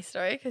BV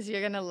story? Because you're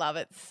going to love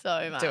it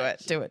so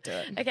much. Do it.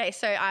 Okay,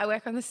 so I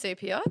work on the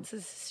super yachts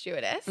as a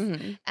stewardess,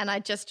 and I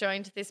just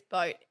joined this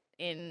boat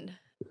in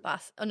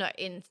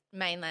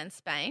mainland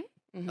Spain.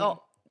 Mm-hmm.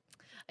 Oh,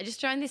 I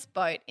just joined this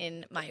boat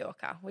in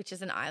Mallorca, which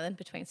is an island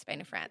between Spain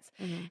and France.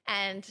 Mm-hmm.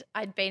 And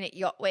I'd been at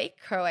Yacht Week,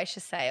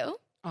 Croatia sail.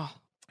 Oh,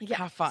 yeah,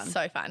 how fun.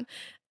 So fun.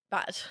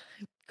 But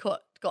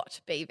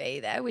got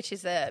BV there, which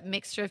is a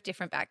mixture of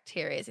different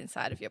bacteria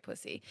inside of your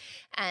pussy,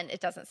 and it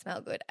doesn't smell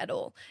good at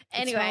all.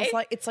 Anyway,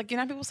 it's like you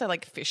know people say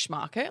like fish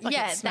market. Like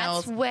yeah, it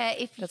smells, that's where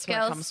if that's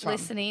girls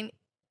listening,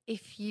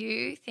 if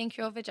you think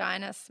your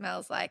vagina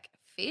smells like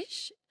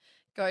fish,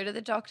 go to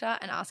the doctor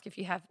and ask if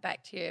you have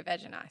bacteria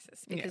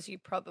vaginosis because you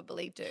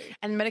probably do.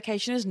 And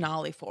medication is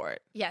gnarly for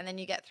it. Yeah, and then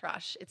you get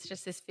thrush. It's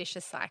just this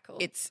vicious cycle.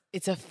 It's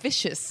a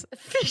vicious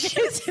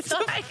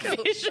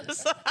cycle.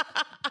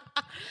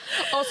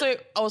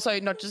 Also,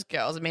 not just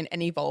girls. I mean,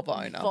 any vulva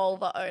owner.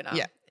 Vulva owner.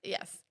 Yeah.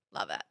 Yes.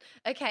 Love that.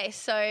 Okay.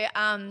 So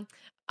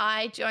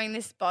I joined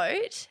this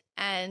boat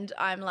and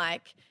I'm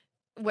like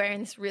wearing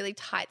this really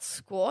tight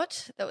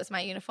squat. That was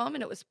my uniform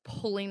and it was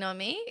pulling on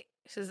me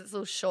because it's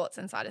little shorts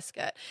inside a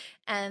skirt.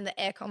 And the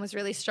aircon was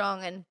really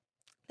strong. And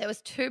there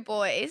was 2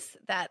 boys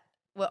that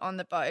were on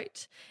the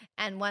boat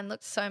and one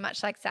looked so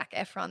much like Zac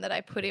Efron that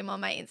I put him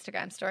on my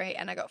Instagram story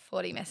and I got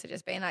 40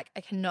 messages being like,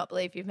 I cannot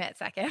believe you've met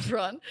Zac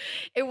Efron.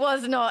 It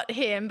was not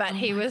him, but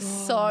he was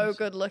so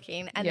good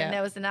looking. And then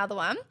there was another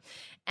one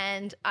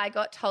and I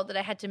got told that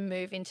I had to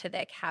move into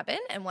their cabin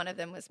and one of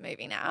them was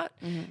moving out.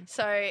 Mm-hmm.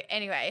 So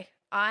anyway,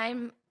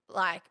 I'm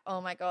like,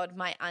 oh my God,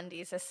 my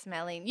undies are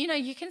smelling. You know,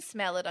 you can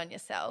smell it on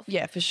yourself.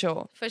 Yeah, for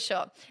sure. For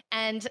sure.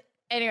 And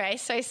anyway,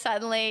 so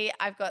suddenly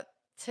I've got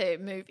to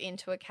move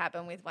into a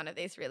cabin with one of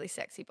these really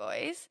sexy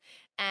boys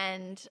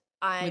and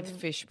I'm with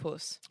fish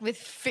puss.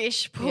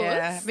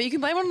 Yeah, but you can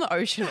blame it on the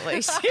ocean at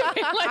least.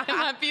 Like it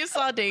might be a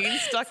sardine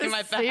stuck in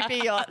my back.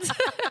 Super yacht.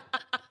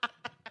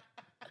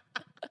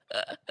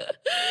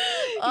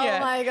 Oh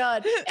my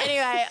God.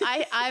 Anyway,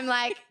 I'm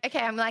like, okay,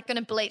 I'm like going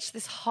to bleach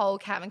this whole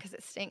cabin because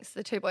it stinks.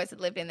 The 2 boys had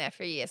lived in there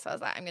for a year. So I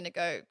was like, I'm going to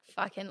go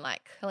fucking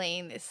like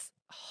clean this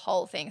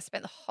whole thing. I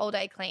spent the whole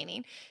day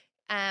cleaning.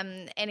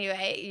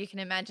 Anyway, you can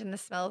imagine the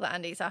smell of the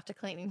undies after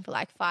cleaning for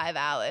like 5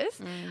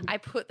 hours. I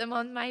put them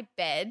on my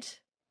bed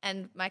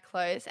and my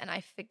clothes and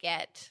I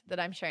forget that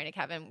I'm sharing a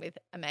cabin with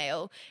a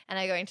male and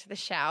I go into the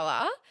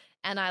shower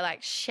and I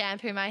like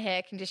shampoo my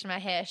hair, condition my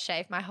hair,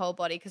 shave my whole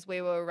body because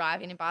we were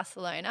arriving in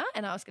Barcelona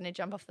and I was going to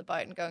jump off the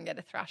boat and go and get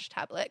a thrush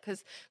tablet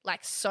because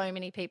like so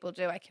many people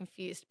do, I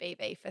confused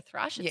BV for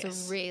thrush.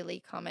 It's a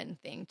really common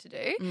thing to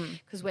do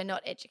because we're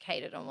not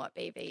educated on what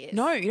BV is.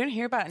 No, you don't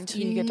hear about it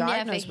until you get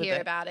diagnosed with it. Never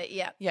hear about it,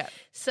 yeah.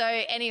 So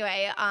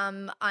anyway,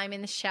 I'm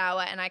in the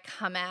shower and I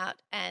come out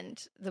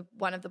and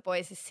one of the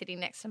boys is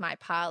sitting next to my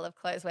pile of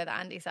clothes where the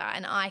undies are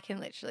and I can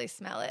literally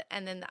smell it.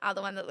 And then the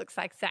other one that looks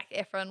like Zac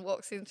Efron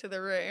walks into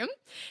the room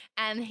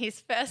and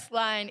his first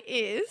line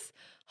is,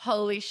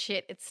 holy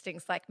shit, it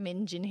stinks like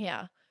minge in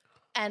here.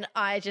 And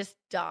I just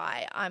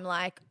die. I'm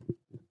like,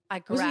 I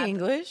grabbed. Was he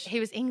English? He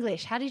was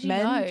English. How did you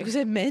know? He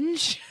said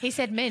minge. He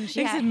said minge.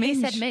 Yeah, he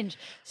said minge.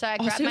 So I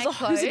grabbed my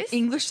clothes. Who's an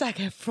English Zac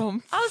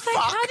Efron? I was like,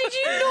 how did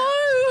you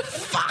know?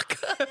 Fuck.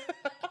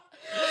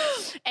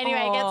 Anyway,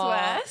 it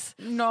gets worse.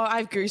 No, I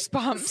have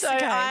goosebumps. So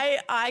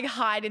I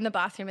hide in the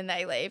bathroom and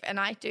they leave, and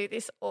I do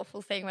this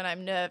awful thing when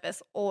I'm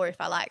nervous or if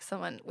I like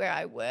someone where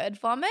I word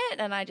vomit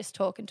and I just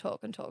talk and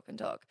talk and talk and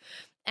talk.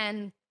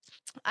 And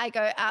I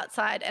go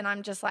outside and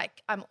I'm just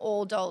like, I'm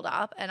all dolled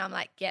up and I'm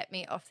like, get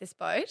me off this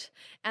boat.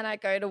 And I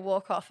go to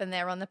walk off and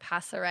they're on the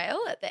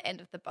passerelle at the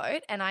end of the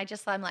boat. And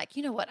I'm like,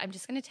 you know what? I'm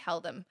just going to tell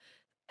them.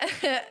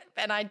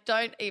 And I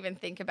don't even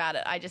think about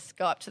it. I just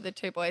go up to the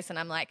two boys and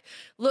I'm like,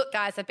 look,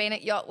 guys, I've been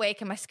at Yacht Week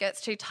and my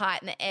skirt's too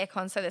tight and the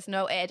aircon, so there's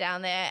no air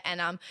down there.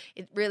 And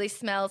it really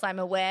smells, I'm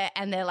aware.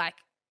 And they're like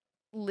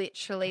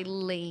literally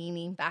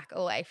leaning back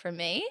away from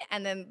me.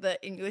 And then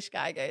the English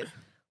guy goes,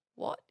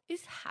 what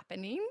is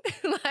happening?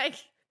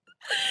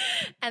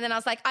 And then I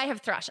was like, I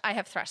have thrush.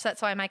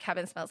 That's why my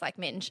cabin smells like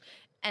minge.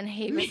 And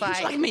he was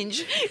like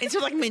minge. It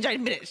smells like minge. I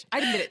admit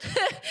it.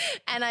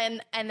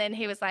 and then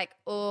he was like,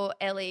 oh,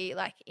 Ellie,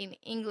 like in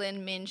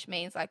England, minge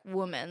means like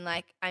woman.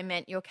 Like I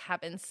meant your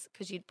cabins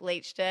because you'd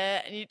bleached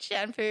it and you'd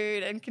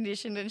shampooed and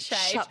conditioned and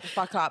shaved. Shut the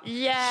fuck up.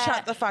 Yeah.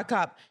 Shut the fuck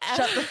up.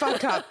 Shut the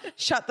fuck up.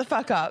 Shut the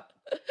fuck up.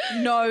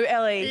 No,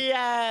 Ellie.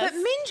 Yes.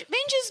 But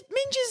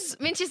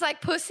minge is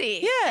like pussy.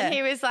 Yeah. And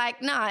he was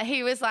like, nah,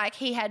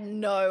 he had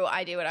no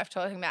idea what I was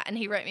talking about. And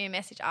he wrote me a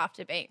message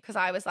after being, because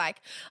I was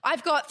like,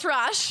 I've got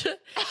thrush.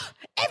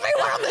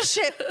 Everyone on the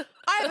ship.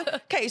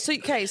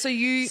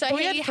 So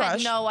he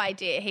had no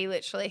idea. He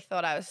literally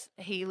thought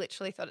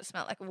it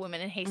smelled like a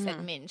woman, and he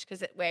said minge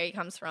because where he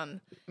comes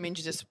from, minge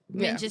is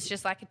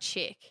just like a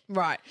chick.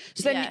 Right.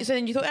 So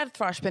then you thought you had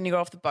thrush, but then you got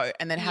off the boat,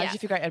 and then how did you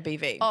figure out you had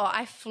BV? Oh,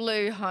 I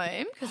flew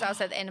home because I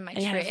was at the end of my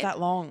trip. You had it that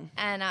long.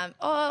 And I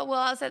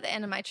was at the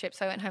end of my trip,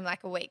 so I went home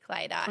like a week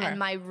later. Okay. And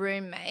my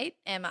roommate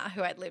Emma,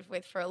 who I'd lived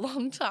with for a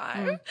long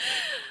time.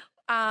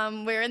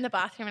 We were in the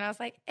bathroom and I was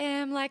like,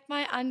 like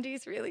my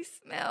undies really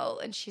smell.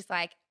 And she's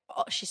like,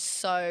 oh, she's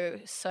so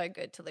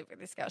good to live with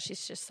this girl.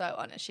 She's just so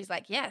honest. She's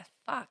like, yeah,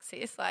 fuck,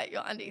 sis, like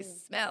your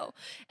undies smell.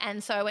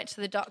 And so I went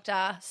to the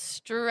doctor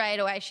straight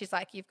away. She's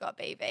like, you've got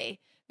BV. It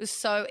was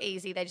so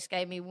easy. They just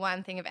gave me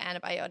one thing of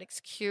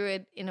antibiotics,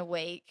 cured in a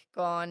week,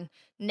 gone,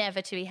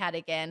 never to be had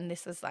again.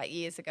 This was like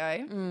years ago.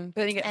 But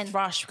then you get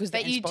thrush because the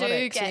antibiotics. But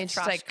you do get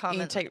thrush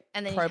common. You take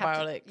and then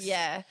probiotics. You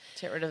have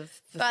to get rid of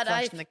the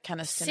thrush and the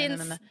canistin.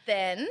 Since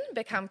then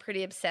become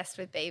pretty obsessed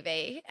with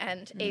BV.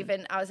 And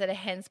even I was at a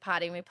hen's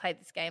party and we played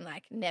this game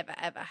like never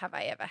ever have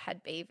I ever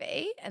had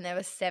BV. And there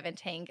were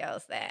 17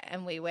 girls there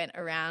and we went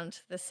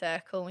around the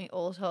circle and we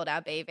all told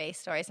our BV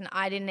stories. And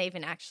I didn't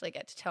even actually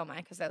get to tell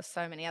mine because there were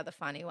so many other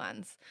funny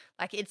ones.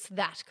 Like it's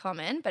that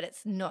common, but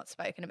it's not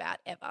spoken about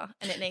ever.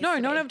 And it needs to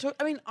be. No, never talk.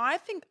 I mean, I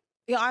think,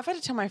 I've had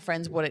to tell my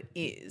friends what it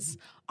is.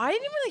 I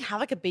didn't really have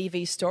like a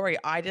BV story.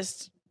 I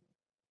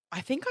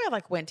think I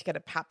like went to get a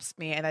pap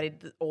smear and they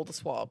did all the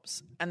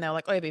swabs and they were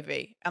like, oh, yeah,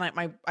 BV. And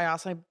I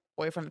asked my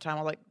boyfriend at the time,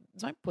 I was like,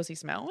 does my pussy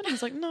smell? And he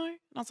was like, no. And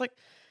I was like,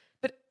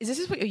 but is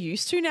this what you're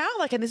used to now?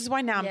 Like, and this is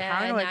why now I'm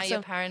paranoid. Now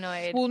you're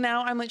paranoid. Well,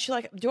 now I'm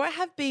literally like, do I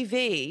have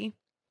BV?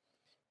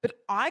 But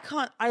I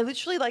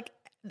literally like,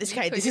 this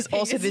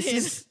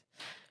is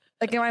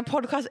like in my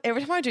podcast,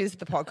 every time I do this at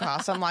the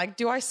podcast, I'm like,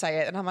 do I say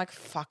it? And I'm like,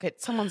 fuck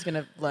it. Someone's going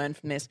to learn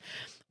from this.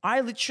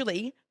 I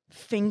literally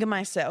finger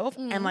myself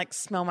and like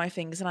smell my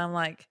fingers. And I'm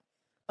like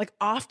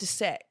after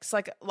sex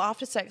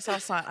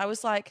last night, I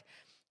was like,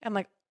 I'm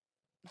like,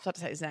 I was about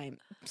to say his name.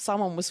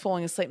 Someone was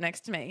falling asleep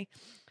next to me.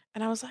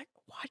 And I was like,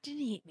 why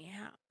didn't he eat me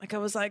out? Like I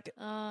was like,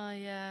 oh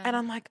yeah. And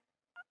I'm like,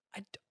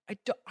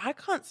 I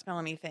can't smell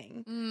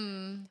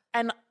anything.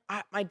 And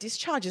my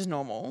discharge is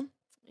normal.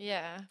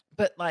 Yeah.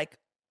 But like,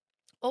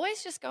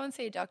 always just go and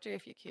see a doctor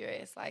if you're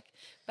curious. Like,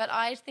 but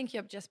I think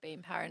you're just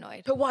being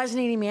paranoid. But why isn't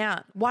he eating me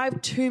out? Why have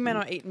two men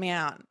not eaten me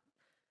out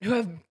who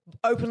have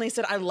openly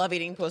said, I love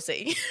eating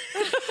pussy?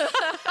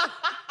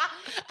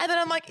 And then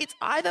I'm like, it's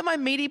either my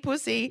meaty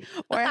pussy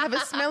or I have a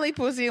smelly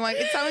pussy. Like,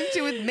 it's something to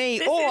do with me.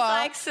 This is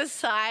like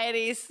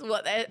society's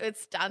what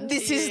it's done to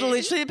This is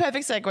literally the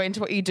perfect segue into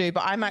what you do.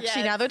 But I'm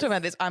actually, now that we're talking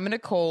about this, I'm going to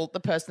call the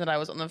person that I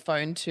was on the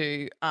phone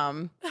to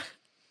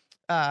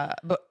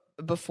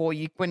before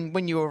you,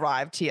 when you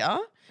arrived here.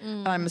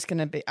 And I'm just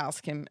going to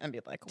ask him and be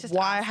like, just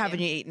why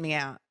haven't you eaten me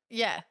out?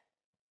 Yeah.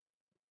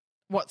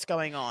 What's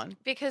going on?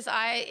 Because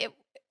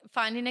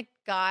finding a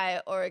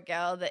guy or a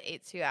girl that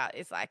eats you out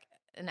is like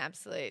an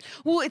absolute.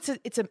 Well, it's a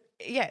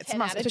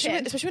must,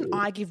 especially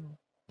when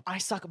I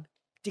suck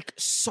dick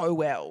so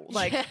well.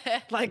 Like,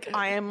 like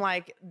I am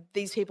like,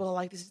 these people are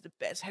like, this is the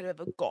best head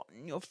I've ever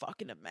gotten. You're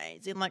fucking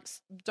amazing. Like,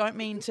 don't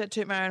mean to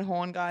toot my own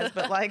horn, guys,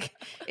 but like,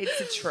 it's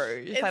the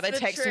truth. It's like they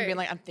text me being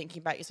like, I'm thinking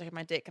about you sucking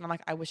my dick, and I'm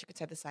like, I wish I could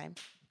say the same.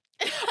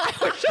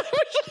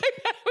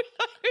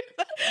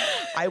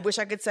 I wish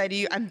I could say to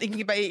you, I'm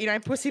thinking about you eating my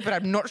pussy, but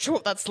I'm not sure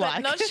what that's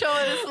like. Not sure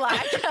what it's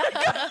like.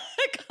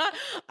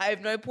 I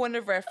have no point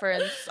of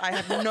reference. I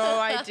have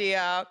no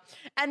idea.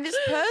 And this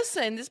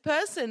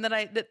person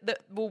that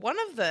one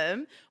of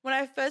them, when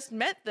I first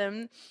met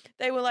them,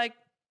 they were like,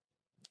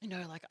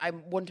 like I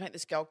wanted to make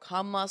this girl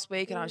come last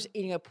week and I was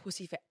eating her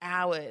pussy for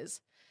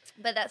hours.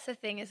 But that's the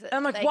thing is that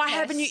I'm like, why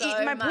haven't you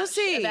eaten my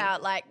pussy?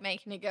 About like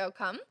making a girl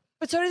come.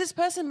 But so did this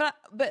person.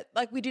 But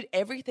like we did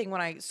everything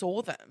when I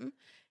saw them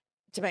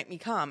to make me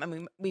come,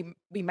 and we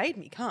made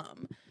me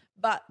come.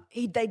 But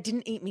they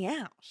didn't eat me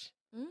out.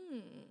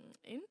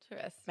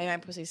 Interesting. Maybe my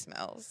pussy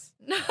smells.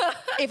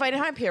 If I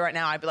didn't have pee right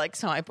now, I'd be like,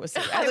 smell my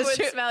pussy. I would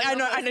smell your I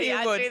know you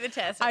pussy. would. I'd do the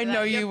test. I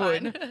know you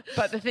fine. would.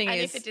 But the thing and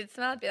is, if it did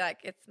smell, I'd be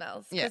like, it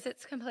smells. Because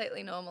it's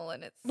completely normal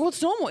and it's... Well,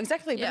 it's normal,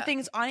 exactly. But Yeah. the thing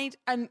is,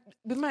 and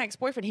with my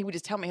ex-boyfriend, he would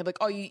just tell me, he'd be like,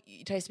 oh, you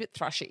taste a bit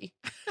thrushy.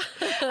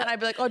 And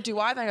I'd be like, oh, do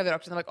I? Then I go to the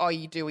doctor and they're like, oh,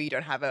 you do or you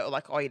don't have it. Or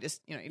like, oh, you're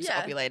just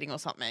ovulating or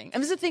something.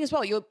 And this is the thing as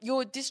well,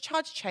 your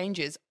discharge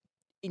changes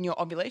in your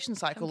ovulation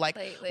cycle.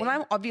 Completely. Like when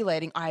I'm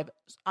ovulating, I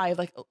have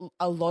like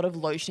a lot of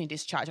lotiony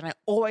discharge, and I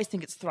always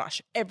think it's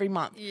thrush every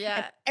month. Yeah.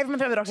 And every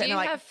month I go to the doctor Do you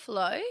and they're have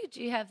Flow?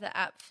 Do you have the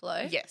app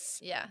Flow? like, yes.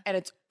 Yeah.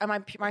 And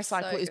my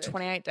cycle is good.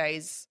 28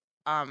 days,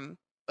 a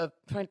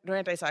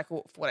 28-day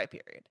cycle, 4-day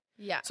period.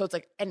 Yeah. So it's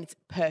like, and it's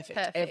perfect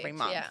every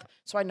month. yeah.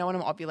 So I know when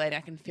I'm ovulating,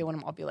 I can feel when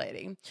I'm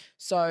ovulating.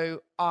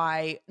 So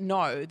I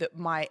know that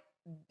my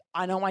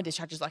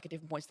discharge is like at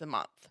different points of the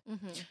month.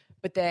 Mm-hmm.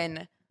 But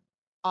then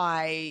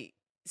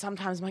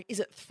sometimes I'm like, is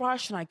it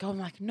thrush? And I go, I'm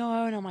like,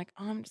 no. And I'm like,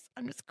 oh, I'm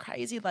just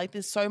crazy. Like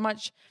there's so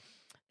much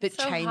that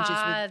So changes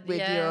hard,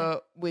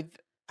 with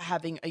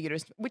having a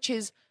uterus, which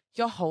is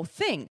your whole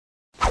thing.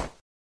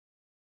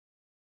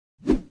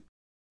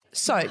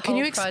 So can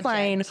you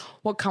explain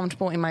what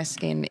comfortable in my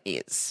skin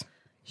is?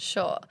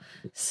 Sure.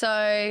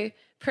 So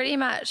pretty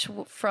much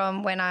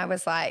from when I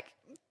was like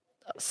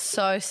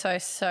so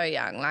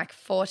young, like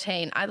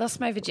 14, I lost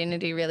my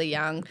virginity really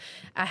young.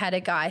 I had a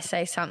guy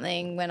say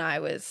something when I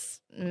was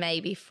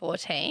maybe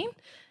 14.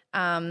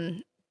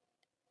 And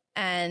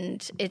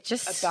it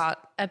just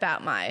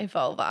about my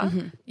vulva.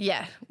 Mm-hmm.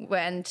 Yeah.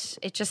 And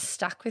it just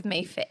stuck with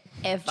me forever.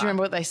 Do you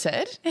remember what they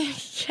said?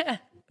 Yeah.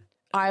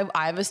 I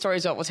have a story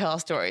as well. We'll tell our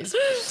stories.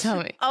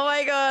 Tell me. Oh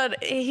my God.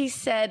 He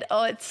said,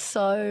 oh, it's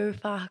so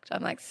fucked.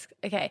 I'm like,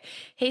 okay.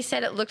 He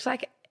said it looked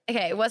like,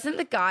 okay, it wasn't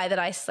the guy that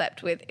I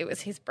slept with. It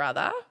was his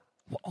brother.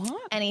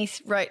 What? And he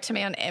wrote to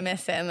me on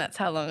MSN. That's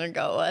how long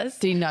ago it was.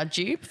 Did he nudge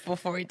you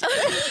before he did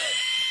it?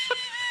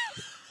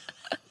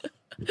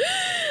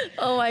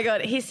 Oh my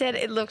God. He said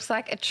it looks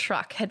like a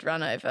truck had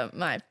run over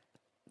my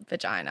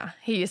vagina.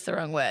 He used the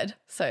wrong word,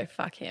 so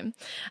fuck him.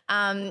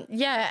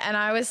 Yeah, and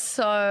I was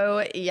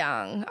so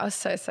young. I was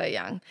so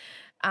young.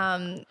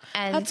 And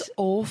that's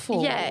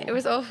awful. Yeah, it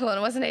was awful, and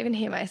it wasn't even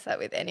him I slept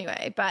with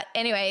anyway. But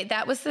anyway,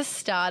 that was the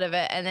start of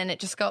it, and then it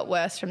just got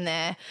worse from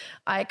there.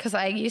 Because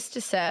I used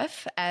to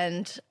surf,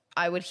 and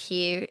I would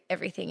hear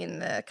everything in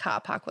the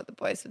car park, what the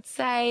boys would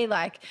say.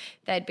 Like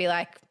they'd be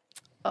like,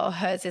 oh,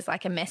 hers is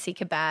like a messy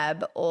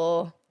kebab,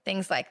 or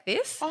things like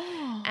this.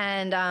 Oh.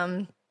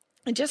 And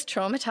it just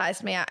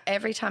traumatized me.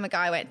 Every time a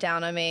guy went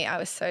down on me, I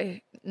was so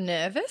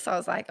nervous. I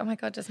was like, oh my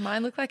God, does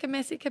mine look like a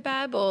messy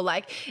kebab? Or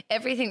like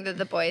everything that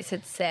the boys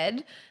had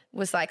said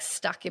was like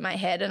stuck in my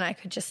head, and I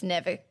could just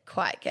never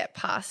quite get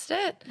past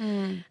it.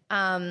 And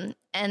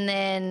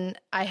then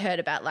I heard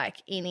about like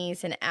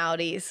innies and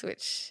outies,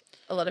 which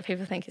a lot of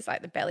people think is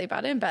like the belly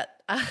button, but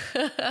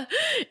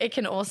it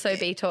can also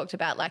be talked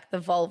about like the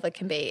vulva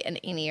can be an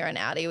innie or an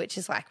outie, which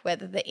is like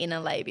whether the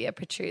inner labia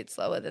protrudes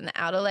lower than the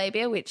outer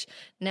labia, which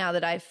now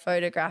that I've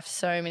photographed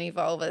so many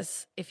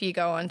vulvas, if you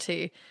go on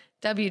to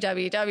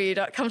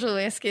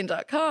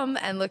www.comfortableInYourSkin.com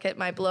and look at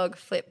my blog,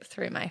 flip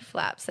through my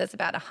flaps, there's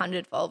about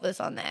 100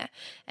 vulvas on there,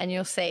 and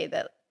you'll see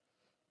that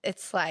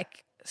it's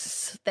like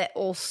they're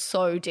all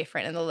so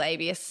different, and the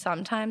labia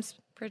sometimes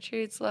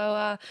protrudes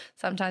lower,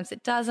 sometimes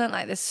it doesn't.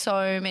 Like there's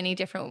so many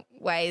different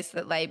ways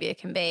that labia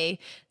can be.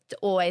 It's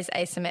always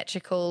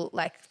asymmetrical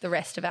like the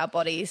rest of our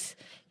bodies.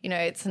 You know,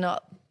 it's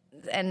not.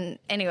 And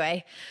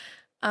anyway,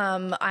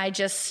 I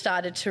just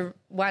started to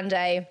one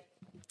day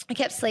I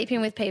kept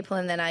sleeping with people,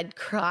 and then I'd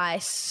cry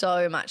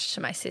so much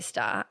to my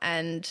sister.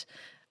 And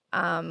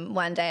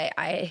one day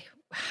I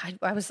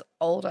was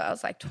older. I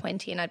was like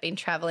 20, and I'd been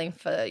traveling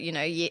for,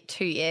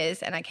 2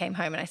 years, and I came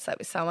home and I slept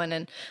with someone,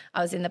 and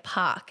I was in the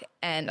park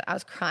and I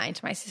was crying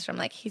to my sister. I'm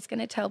like, he's going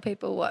to tell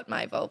people what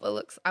my vulva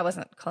looks. I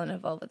wasn't calling it a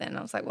vulva then.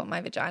 I was like, what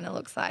my vagina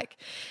looks like.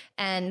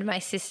 And my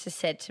sister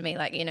said to me,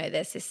 like,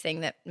 there's this thing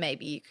that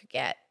maybe you could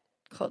get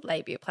called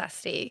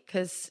labiaplasty,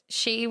 because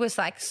she was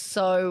like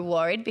so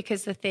worried,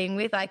 because the thing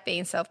with like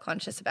being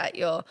self-conscious about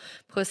your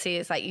pussy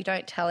is like you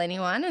don't tell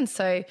anyone. And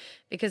so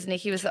because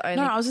Nikki was the only...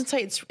 No, I was going to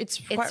say it's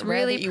quite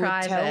rare really that you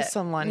private. would tell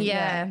someone.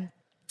 Yeah.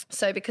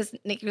 So because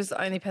Nikki was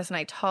the only person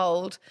I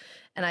told,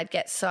 and I'd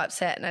get so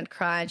upset and I'd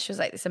cry, and she was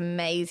like this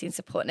amazing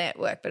support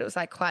network, but it was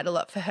like quite a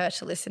lot for her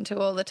to listen to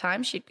all the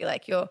time. She'd be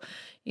like, you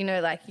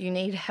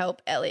need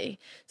help, Ellie.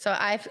 So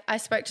I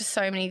spoke to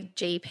so many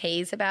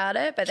GPs about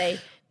it, but they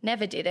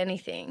never did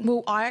anything.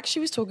 Well, I actually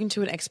was talking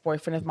to an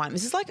ex-boyfriend of mine.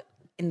 This is like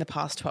in the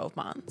past 12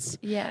 months.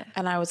 Yeah.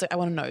 And I was like, I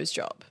want a nose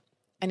job.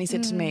 And he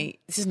said to me,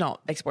 this is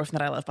not ex-boyfriend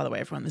that I love, by the way,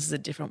 everyone. This is a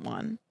different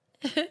one.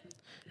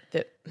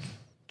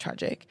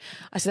 Tragic.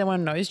 I said, I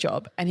want a nose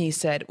job. And he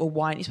said, well,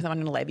 why don't you spend that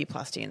money on a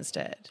labiaplasty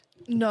instead?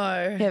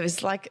 No. Yeah, it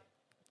was like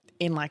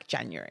in like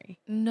January.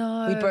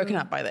 No. We'd broken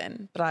up by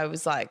then. But I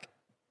was like,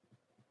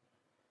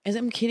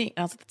 I'm kidding. And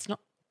I was like,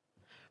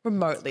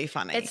 remotely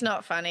funny. It's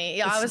not funny.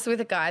 Yeah, I was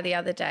with a guy the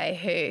other day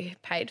who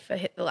paid for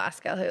the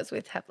last girl who was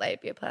with have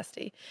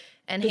labiaplasty.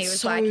 And he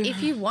was like,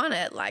 if you want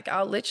it, like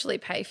I'll literally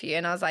pay for you.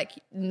 And I was like,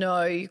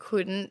 no, you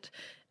couldn't.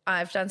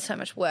 I've done so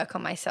much work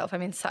on myself.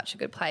 I'm in such a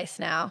good place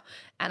now.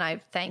 And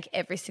I thank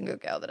every single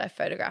girl that I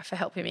photographed for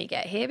helping me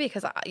get here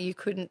because you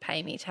couldn't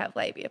pay me to have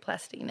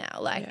labiaplasty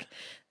now. Like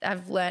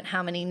I've learnt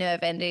how many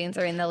nerve endings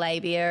are in the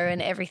labia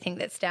and everything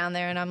that's down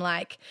there. And I'm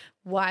like,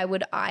 why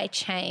would I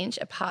change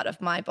a part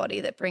of my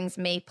body that brings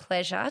me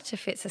pleasure to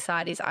fit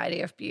society's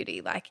idea of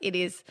beauty? Like it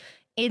is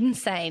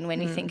insane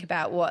when you think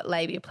about what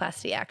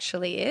labiaplasty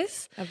actually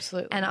is.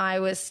 Absolutely. And I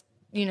was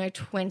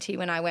 20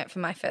 when I went for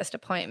my first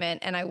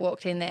appointment and I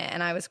walked in there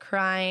and I was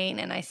crying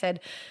and I said,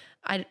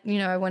 I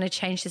want to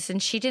change this.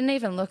 And she didn't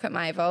even look at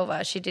my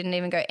vulva. She didn't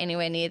even go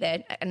anywhere near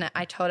there. And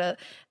I told her,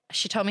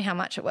 she told me how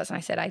much it was. And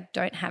I said, I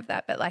don't have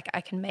that, but like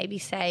I can maybe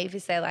save.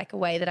 Is there like a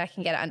way that I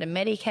can get it under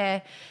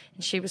Medicare?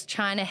 And she was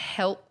trying to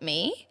help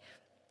me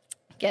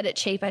get it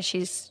cheaper.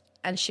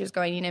 And she was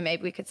going,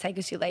 maybe we could say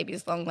because your labia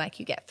is long, like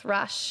you get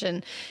thrush.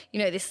 And,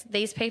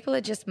 these people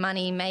are just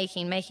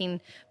making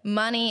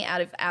money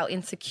out of our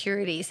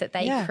insecurities that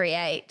they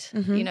create,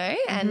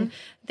 and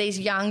these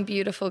young,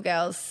 beautiful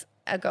girls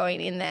are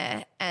going in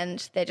there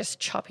and they're just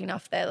chopping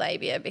off their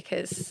labia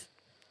because,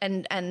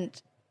 and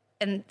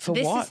for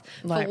this what? is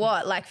for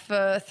what? Like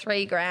for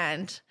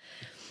 $3,000.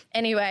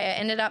 Anyway, I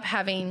ended up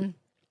having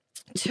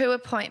 2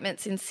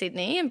 appointments in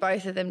Sydney and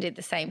both of them did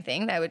the same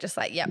thing. They were just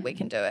like, yep, we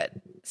can do it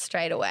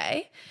straight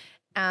away.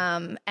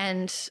 And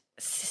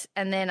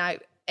then I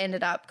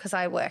ended up, because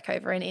I work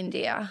over in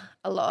India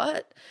a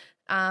lot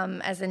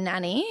as a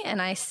nanny,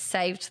 and I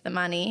saved the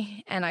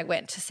money and I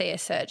went to see a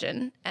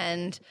surgeon,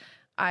 and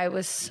I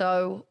was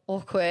so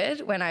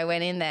awkward when I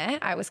went in there.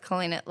 I was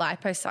calling it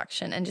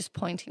liposuction and just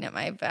pointing at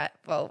my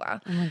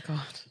vulva. Oh, my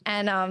God.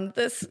 And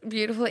this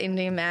beautiful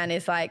Indian man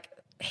is like,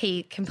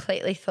 he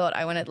completely thought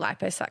I wanted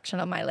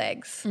liposuction on my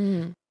legs.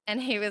 And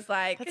he was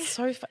like, that's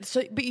so fun.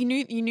 So, but you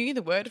knew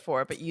the word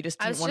for it, but you just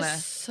didn't want to. I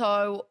was just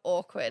so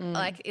awkward.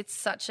 Like it's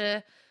such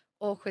a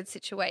awkward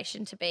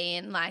situation to be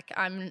in. Like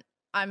I'm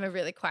a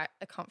really quite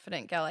a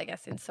confident girl, I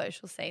guess, in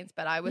social scenes,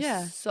 but I was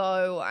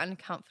so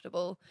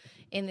uncomfortable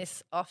in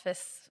this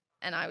office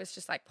and I was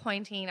just like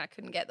pointing. I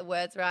couldn't get the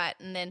words right.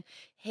 And then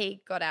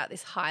he got out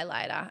this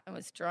highlighter and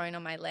was drawing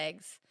on my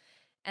legs.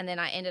 And then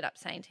I ended up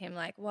saying to him,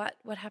 like, what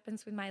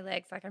happens with my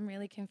legs? Like, I'm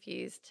really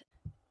confused.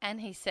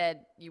 And he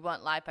said, you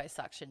want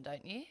liposuction,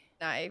 don't you?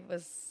 No, it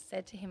was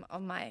said to him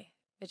on my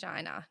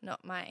vagina,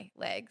 not my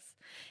legs.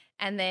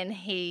 And then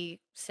he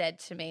said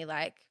to me,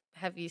 like,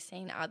 have you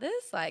seen others?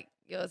 Like,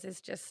 yours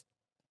is just,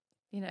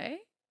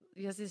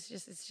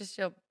 it's just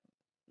your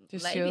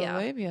labia. Your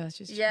labia. It's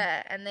just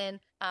yeah. And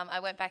then I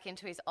went back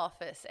into his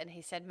office and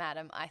he said,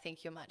 madam, I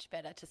think you're much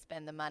better to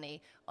spend the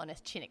money on a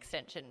chin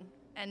extension.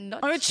 And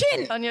not on a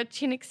chin? On your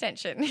chin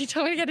extension. He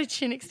told me to get a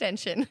chin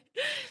extension.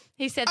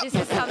 He said this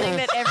is something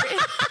that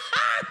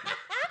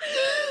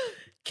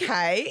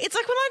Okay. It's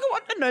like when I go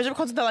on the nose job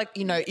concert, they're like,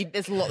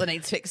 there's a lot that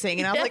needs fixing.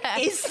 And I'm like,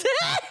 is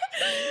there?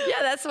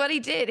 Yeah, that's what he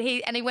did.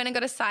 He went and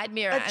got a side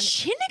mirror. A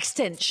chin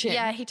extension?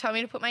 Yeah, he told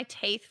me to put my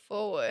teeth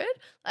forward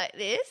like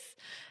this.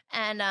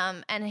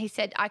 And he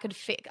said I could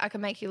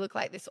make you look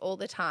like this all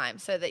the time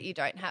so that you've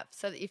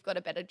got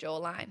a better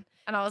jawline.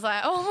 And I was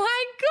like, oh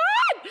my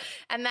God.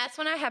 And that's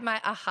when I had my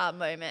aha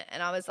moment.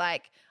 And I was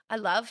like,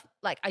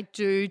 I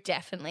do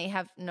definitely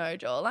have no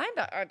jawline,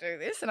 but I do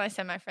this. And I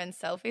send my friends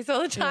selfies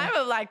all the time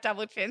of like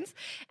double chins.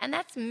 And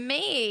that's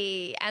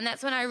me. And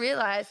that's when I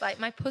realized like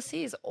my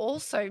pussy is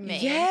also me.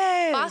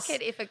 Yes. Fuck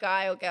it if a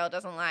guy or girl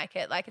doesn't like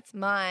it. Like it's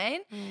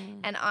mine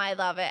and I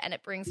love it and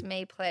it brings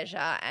me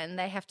pleasure and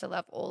they have to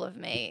love all of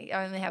me.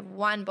 I only have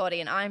one body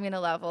and I'm going to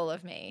love all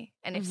of me.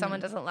 And if someone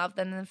doesn't love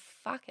them, then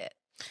fuck it.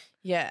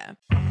 Yeah.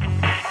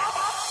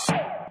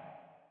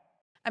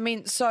 I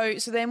mean, so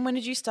then when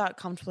did you start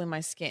comfortable in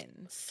my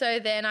skin? So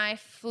then I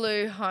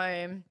flew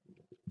home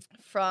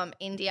from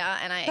India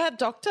and that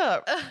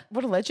doctor,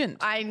 what a legend.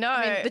 I know.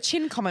 I mean, the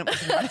chin comment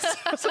was nice. It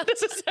wasn't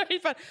necessarily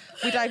fun.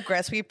 We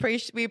digress. We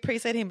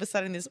appreciate him for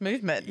starting this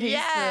movement.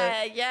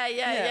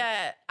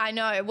 Yeah. I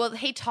know. Well,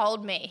 he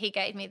told me, he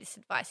gave me this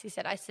advice. He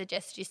said, I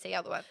suggest you see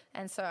other ones.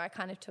 And so I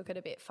kind of took it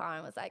a bit far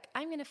and was like,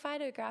 I'm going to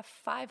photograph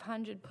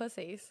 500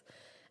 pussies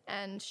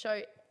and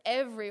show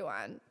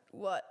everyone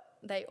what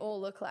they all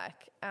look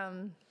like.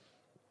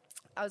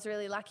 I was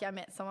really lucky. I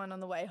met someone on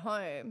the way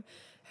home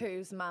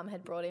whose mum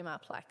had brought him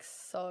up like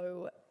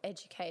so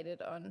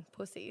educated on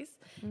pussies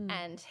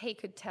and he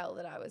could tell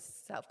that I was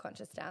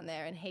self-conscious down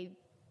there and he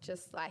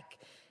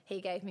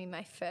gave me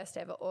my first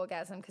ever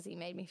orgasm because he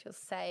made me feel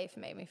safe,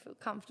 made me feel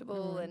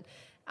comfortable and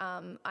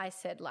I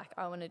said like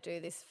I want to do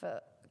this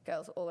for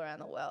girls all around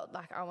the world.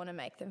 Like I want to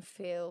make them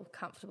feel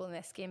comfortable in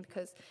their skin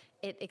because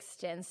it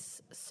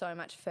extends so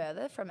much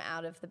further from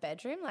out of the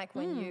bedroom. Like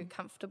when you're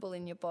comfortable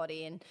in your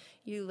body and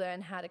you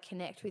learn how to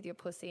connect with your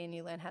pussy and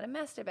you learn how to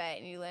masturbate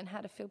and you learn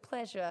how to feel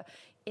pleasure,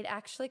 it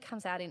actually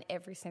comes out in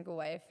every single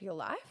way of your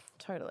life.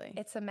 Totally.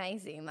 It's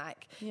amazing.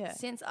 Like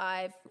since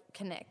I've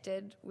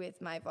connected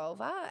with my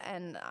vulva,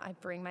 and I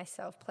bring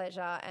myself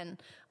pleasure,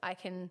 and I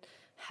can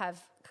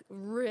have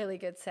really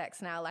good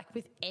sex now, like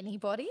with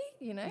anybody,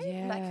 you know,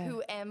 like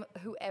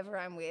whoever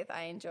I'm with,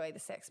 I enjoy the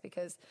sex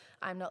because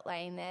I'm not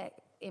laying there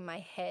in my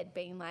head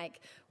being like,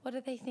 what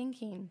are they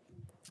thinking?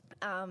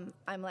 I'm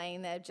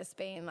laying there just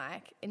being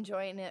like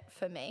enjoying it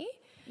for me.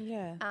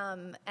 Yeah.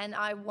 And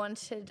I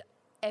wanted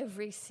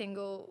every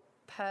single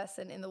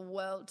person in the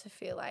world to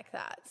feel like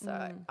that.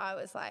 So I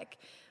was like,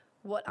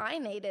 what I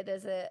needed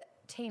as a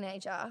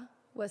teenager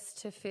was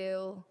to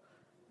feel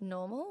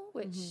normal,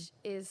 which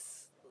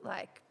is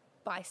like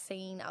by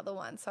seeing other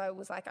ones. So I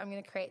was like, I'm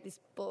going to create this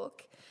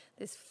book,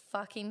 this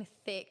fucking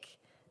thick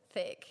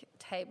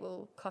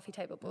coffee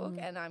table book,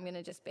 and I'm going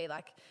to just be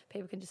like,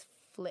 people can just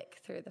flick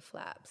through the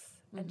flaps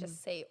and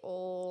just see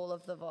all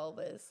of the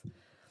vulvas.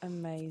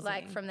 Amazing.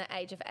 Like from the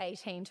age of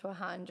 18 to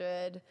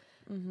 100,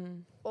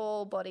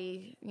 all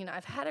body, you know,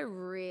 I've had a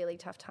really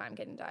tough time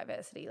getting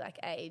diversity, like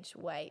age,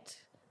 weight,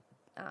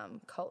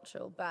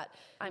 cultural, but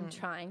I'm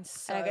trying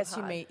so hard. And I guess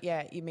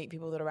you meet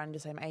people that are around the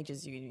same age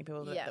as you meet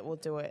people that will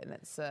do it, and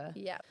it's but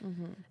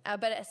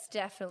it's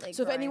definitely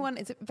so grown.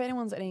 if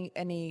anyone's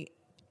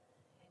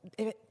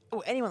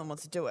anyone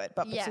wants to do it,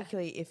 but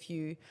particularly if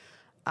you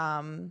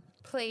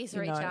please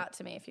reach out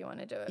to me if you want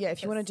to do it. Yeah,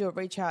 if you want to do it,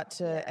 reach out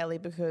to Ellie,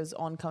 because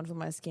on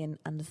 _comfortablemyskin_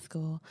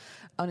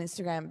 on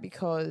Instagram,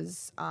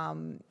 because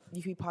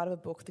you could be part of a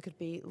book that could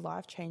be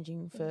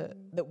life-changing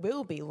that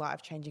will be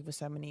life-changing for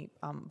so many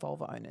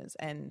vulva owners.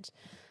 And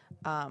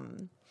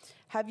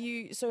have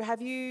you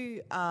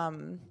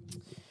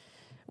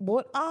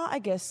what are, I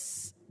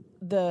guess,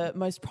 the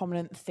most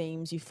prominent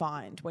themes you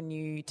find when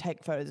you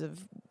take photos of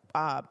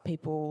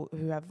people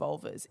who have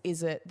vulvas?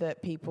 Is it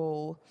that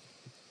people...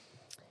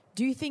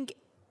 Do you think,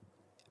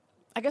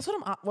 I guess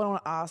what I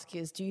want to ask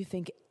is, do you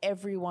think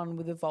everyone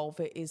with a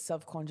vulva is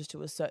self-conscious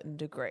to a certain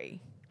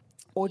degree?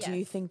 Or do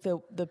you think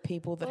the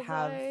people that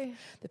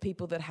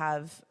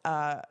have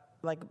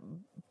like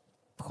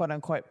quote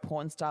unquote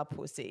porn star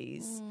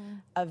pussies,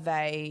 are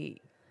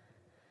they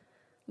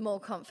more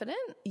confident?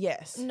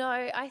 Yes. No,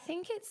 I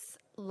think it's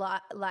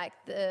like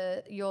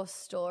your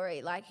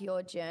story, like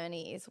your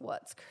journey is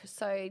what's...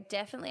 So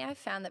definitely I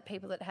found that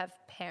people that have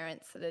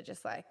parents that are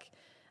just like...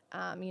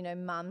 you know,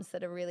 mums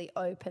that are really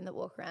open, that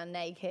walk around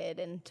naked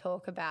and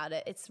talk about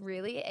it. It's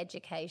really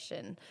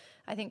education.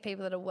 I think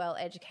people that are well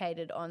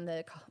educated on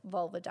the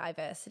vulva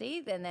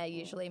diversity, then they're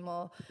usually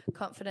more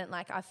confident.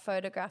 Like I've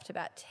photographed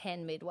about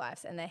 10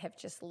 midwives and they have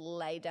just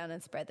laid down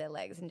and spread their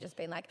legs and just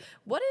been like,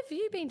 what have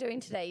you been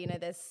doing today? You know,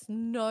 there's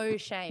no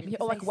shame.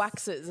 Or like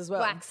waxers as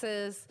well.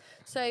 Waxers.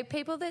 So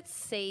people that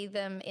see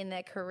them in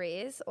their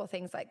careers or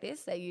things like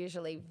this, they're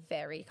usually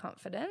very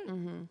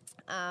confident.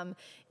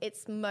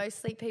 It's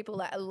mostly people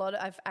that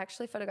I've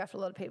actually photographed a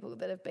lot of people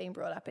that have been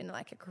brought up in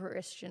like a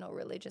Christian or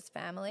religious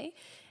family.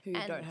 Who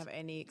don't have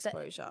any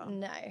exposure.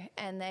 No,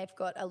 and they've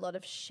got a lot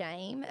of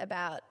shame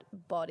about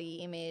body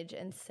image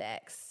and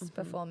sex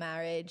before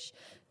marriage.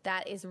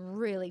 That is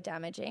really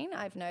damaging,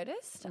 I've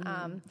noticed.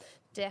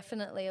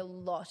 Definitely a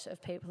lot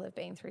of people have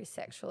been through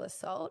sexual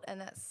assault,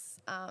 and that's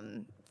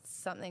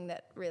something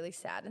that really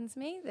saddens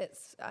me.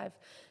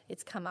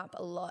 It's come up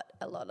a lot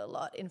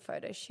in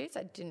photo shoots.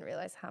 I didn't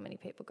realise how many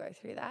people go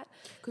through that.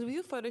 Because with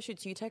your photo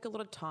shoots, you take a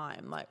lot of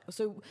time. Like,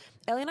 so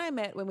Ellie and I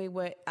met when we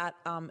were at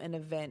an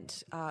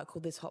event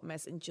called This Hot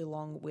Mess in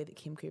Geelong with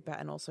Kim Cooper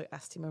and also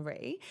Asti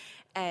Marie,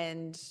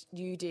 and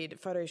you did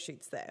photo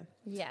shoots there.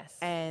 Yes.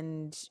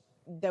 And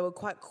they were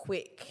quite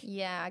quick.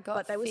 Yeah, I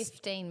got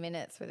 15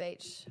 minutes with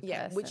each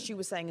person. Which you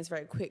were saying is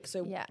very quick.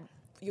 So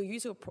your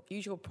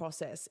usual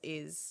process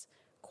is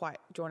quite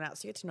drawn out,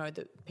 so you get to know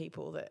the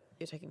people that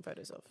you're taking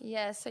photos of.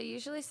 Yeah, so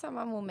usually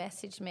someone will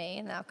message me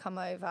and they'll come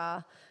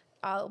over.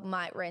 I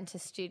might rent a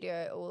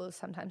studio or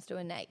sometimes do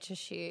a nature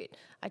shoot.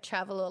 I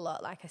travel a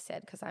lot, like I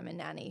said, because I'm a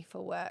nanny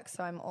for work,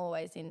 so I'm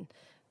always in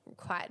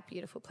quite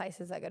beautiful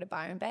places. I go to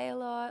Byron Bay a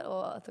lot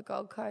or the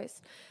Gold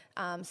Coast.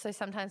 So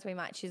sometimes we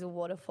might choose a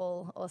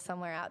waterfall or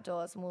somewhere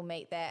outdoors and we'll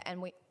meet there,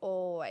 and we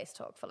always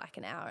talk for like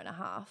an hour and a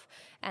half.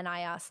 And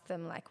I ask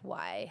them like,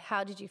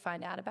 how did you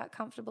find out about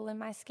Comfortable in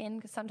My Skin?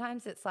 Because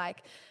sometimes it's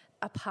like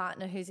a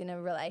partner who's in a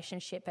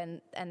relationship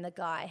and the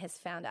guy has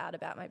found out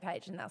about my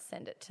page, and they'll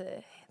send it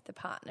to the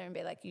partner and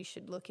be like, you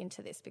should look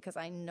into this because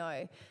I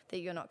know that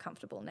you're not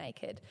comfortable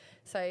naked.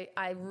 So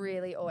I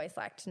really always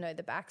like to know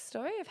the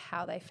backstory of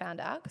how they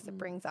found out, because it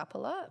brings up a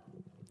lot.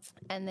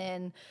 And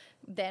then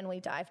we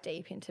dive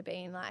deep into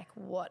being like,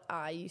 what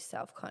are you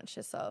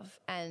self-conscious of?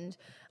 And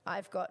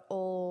I've got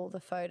all the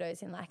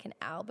photos in like an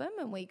album,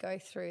 and we go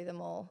through them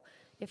all.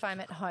 If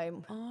I'm at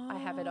home, I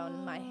have it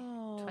on my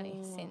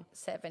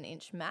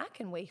 27-inch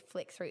Mac, and we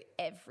flick through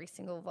every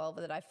single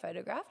vulva that I've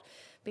photographed,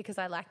 because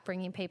I like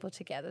bringing people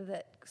together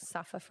that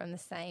suffer from the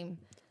same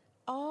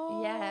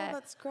Oh, Yeah.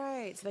 that's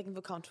great. So they can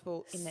feel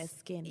comfortable in their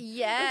skin.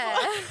 Yeah.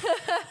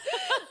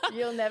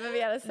 You'll never be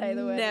able to say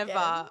the word again.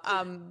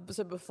 Never.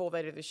 So before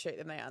they do the shoot,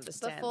 then they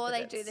understand. Before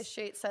they do the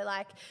shoot. So,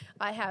 like,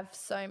 I have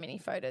so many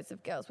photos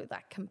of girls with,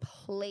 like,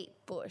 complete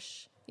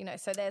bush. You know,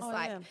 so there's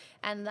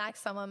and like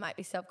someone might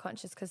be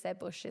self-conscious because their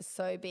bush is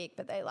so big,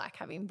 but they like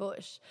having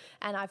bush.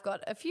 And I've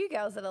got a few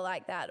girls that are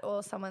like that,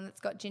 or someone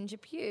that's got ginger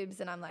pubes.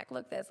 And I'm like,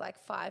 look, there's like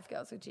 5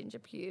 girls with ginger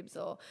pubes,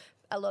 or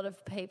a lot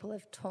of people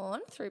have torn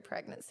through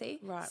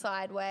pregnancy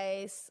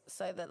sideways,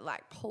 so that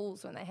like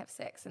pulls when they have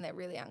sex and they're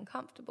really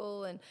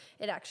uncomfortable and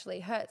it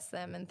actually hurts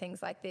them and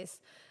things like this.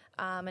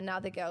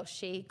 Another girl,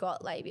 she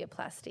got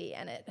labiaplasty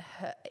and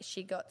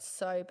she got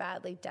so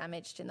badly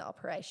damaged in the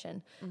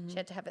operation. She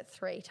had to have it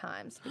 3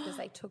 times because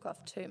they took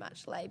off too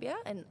much labia,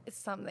 and it's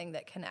something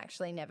that can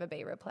actually never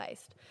be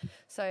replaced.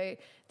 So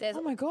there's...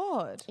 Oh, my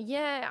God.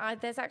 Yeah,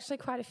 there's actually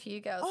quite a few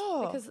girls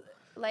because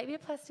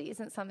labiaplasty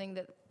isn't something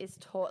that is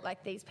taught.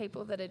 Like, these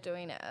people that are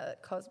doing it are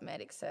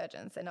cosmetic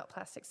surgeons. They're not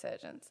plastic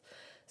surgeons.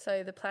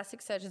 So the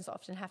plastic surgeons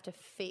often have to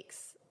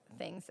fix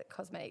things that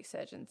cosmetic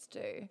surgeons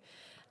do.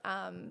 You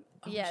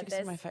can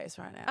see my face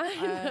right now.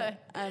 I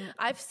know.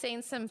 I've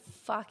seen some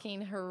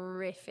fucking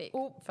horrific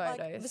photos.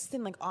 Like, this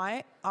thing, like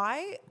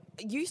I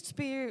used to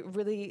be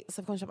really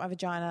subconscious about my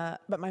vagina,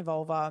 but my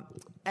vulva,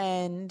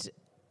 and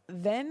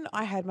then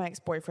I had my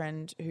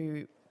ex-boyfriend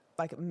who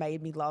like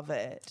made me love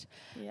it.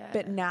 Yeah.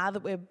 But now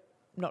that we're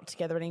not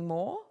together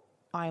anymore,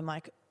 I'm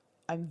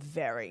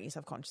very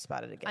self-conscious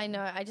about it again. I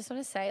know. I just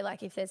want to say,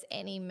 like, if there's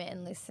any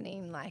men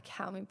listening, like,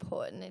 how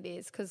important it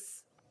is,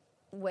 because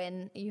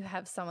when you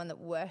have someone that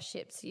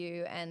worships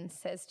you and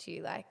says to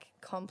you, like,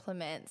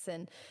 compliments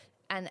and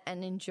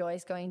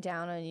enjoys going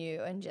down on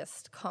you and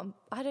just,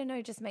 I don't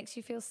know, just makes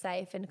you feel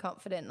safe and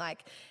confident,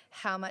 like,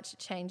 how much it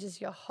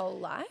changes your whole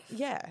life.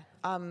 Yeah.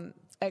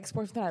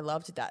 Ex-boyfriend I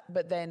loved did that.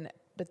 But then,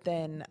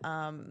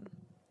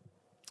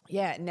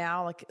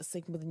 now, like,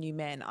 sleeping with new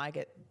men, I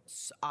get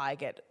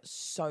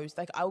so,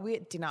 like, I'll be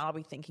at dinner, I'll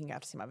be thinking you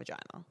have to see my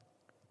vagina.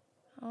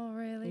 Oh,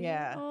 really?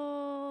 Yeah.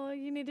 Oh,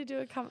 you need to do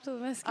a comfortable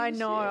masking. I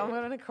know, I'm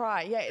going to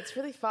cry. Yeah, it's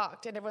really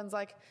fucked. And everyone's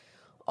like,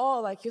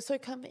 oh, like, you're so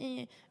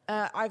comfy.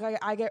 I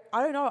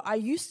don't know.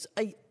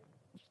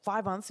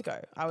 5 months ago,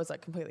 I was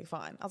like completely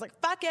fine. I was like,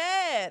 fuck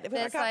it.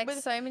 There's like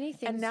so many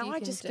things. And now I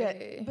just get,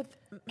 and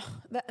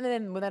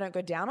then when they don't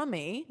go down on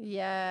me.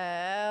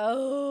 Yeah.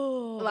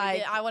 Oh, like,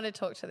 yeah, I want to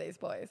talk to these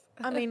boys.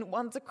 I mean,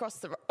 one's across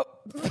the road.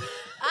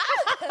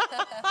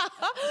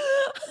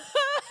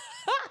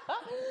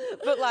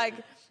 But like,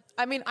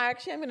 I mean, I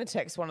actually am going to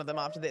text one of them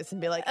after this and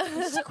be like,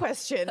 "This is a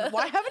question.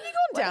 Why haven't you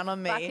gone down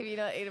on me? Fuck, have you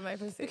not eaten my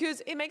pussy?"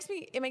 Because it makes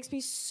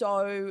me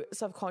so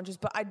subconscious.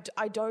 But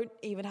I don't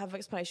even have an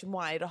explanation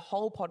why. I had a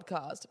whole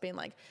podcast being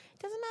like, "It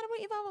doesn't matter what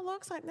your vulva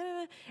looks like."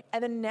 No.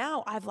 And then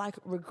now I've like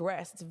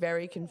regressed. It's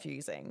very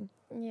confusing.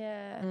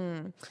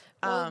 Yeah.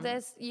 Well,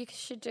 you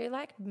should do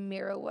like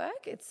mirror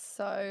work. It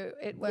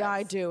works. Yeah,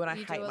 I do, and I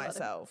hate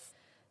myself.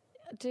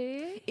 Do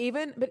you?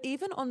 Even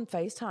on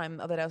FaceTime,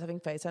 the other day I was having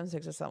FaceTime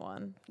sex with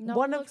someone. No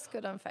one looks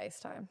good on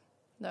FaceTime.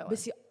 No one.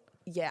 See,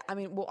 yeah, I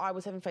mean, well, I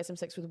was having FaceTime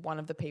sex with one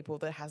of the people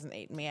that hasn't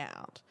eaten me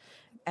out.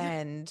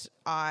 And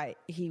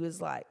he was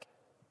like,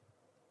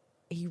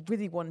 he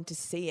really wanted to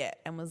see it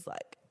and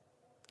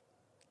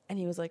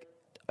he was like,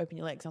 open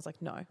your legs. And I was like,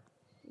 no.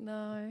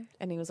 No.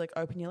 And he was like,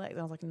 open your legs.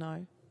 And I was like,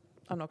 no.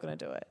 I'm not going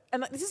to do it.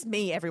 And like, this is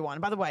me,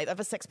 everyone. By the way, I have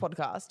a sex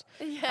podcast.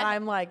 Yeah. And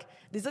I'm like,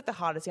 this is like the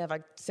hardest thing I've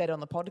like said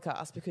on the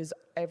podcast because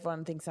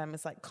everyone thinks I'm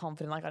just like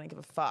confident, like I don't give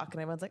a fuck.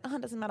 And everyone's like, oh,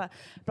 it doesn't matter.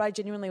 But I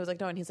genuinely was like,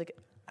 no. And he's like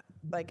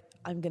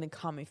I'm going to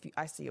come if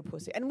I see your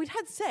pussy. And we'd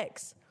had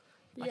sex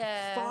like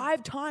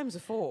 5 times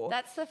before.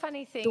 That's the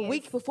funny thing. The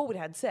week before we'd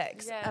had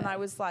sex. Yeah. And I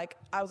was like,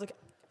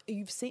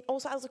 you've seen,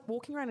 also I was like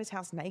walking around his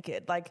house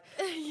naked. Like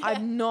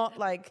I'm not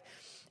like,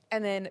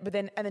 and then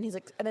he's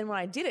like, and then when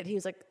I did it, he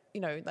was like, you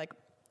know, like,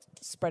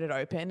 spread it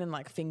open and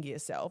like finger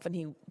yourself, and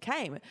he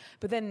came.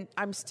 But then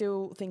I'm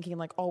still thinking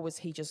like, oh, was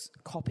he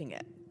just copying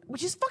it?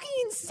 Which is fucking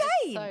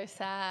insane. That's so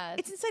sad.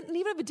 It's insane. And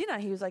even over dinner,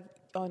 he was like,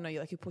 oh no,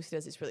 like your pussy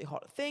does this really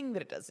hot thing,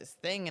 that it does this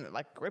thing and it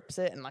like grips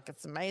it and like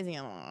it's amazing.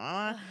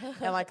 And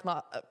like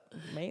last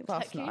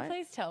night. Can you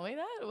please tell me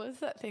that? What's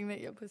that thing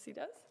that your pussy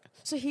does?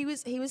 So he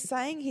was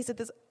saying, he said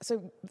this,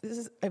 so this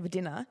is over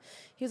dinner.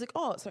 He was like,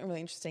 oh, it's something really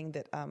interesting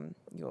that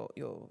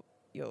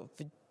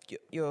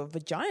your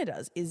vagina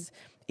does is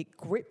it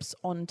grips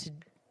onto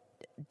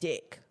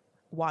dick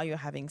while you're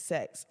having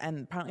sex,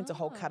 and apparently it's a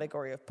whole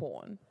category of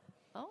porn.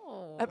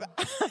 Oh, I mean,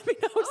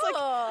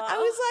 I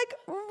was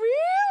like,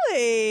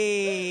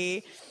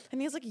 really? And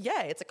he was like,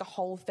 yeah, it's like a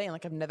whole thing.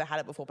 Like I've never had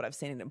it before, but I've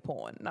seen it in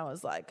porn. And I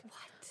was like,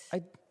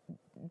 what?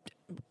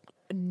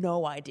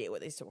 No idea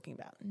what he's talking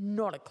about.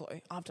 Not a clue.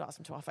 I have to ask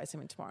him to. I'll face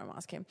him tomorrow and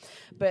ask him.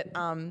 But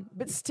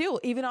still,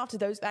 even after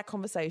that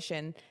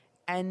conversation.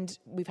 And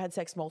we've had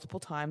sex multiple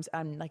times.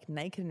 I'm like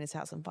naked in his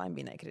house. I'm fine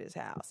being naked in his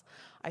house.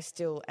 I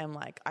still am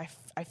like,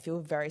 I feel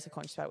very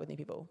subconscious about it with new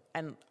people.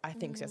 And I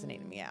think he hasn't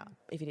eaten me out.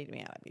 If he'd eaten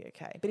me out, I'd be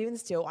okay. But even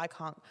still, I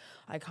can't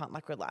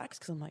like relax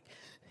because I'm like,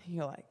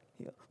 you're like,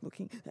 you're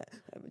looking at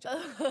my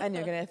vagina. And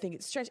you're going to think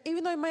it's strange.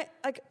 Even though my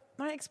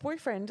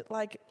ex-boyfriend,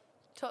 like...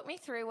 Talk me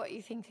through what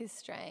you think is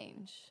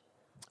strange.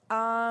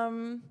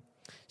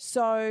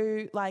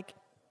 So, like...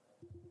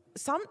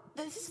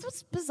 this is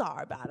what's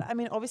bizarre about it. I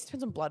mean, obviously it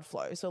depends on blood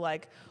flow. So,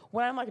 like,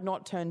 when I'm, like,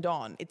 not turned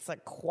on, it's,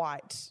 like,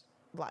 quite,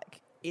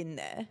 like, in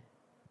there.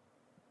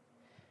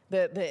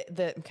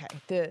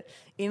 The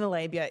inner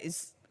labia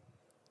is,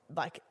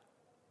 like,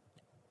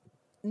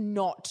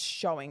 not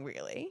showing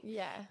really.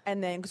 Yeah.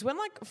 And then, because when,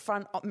 like,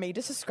 front on, me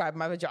to describe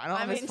my vagina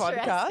on this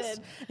interested.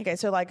 podcast. Okay,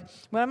 so, like,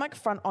 when I'm, like,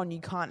 front on, you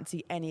can't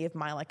see any of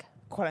my, like,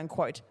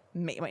 quote-unquote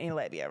meat, my inner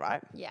labia,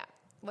 right? Yeah.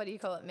 What do you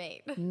call it,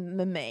 meat?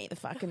 The meat, the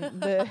fucking,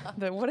 the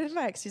what did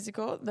my ex used to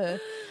call it?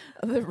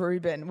 The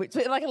Reuben, which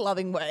in like a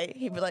loving way,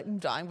 he'd be like, I'm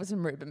dying for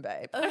some Reuben,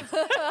 babe.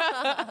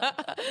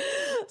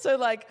 So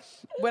like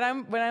when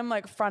I'm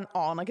like front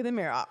on, like in the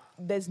mirror,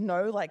 there's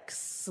no like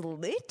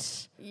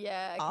slit.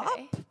 Yeah.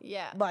 Okay. Up.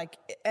 Yeah. Like,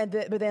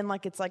 but then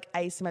like it's like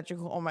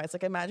asymmetrical almost.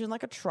 Like imagine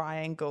like a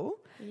triangle.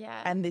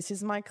 Yeah. And this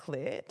is my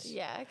clit.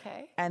 Yeah.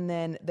 Okay. And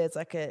then there's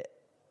like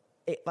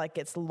it like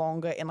gets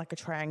longer in like a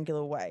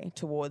triangular way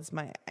towards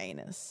my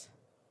anus.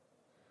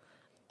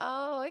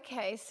 Oh,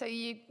 okay. So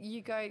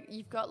you've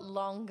got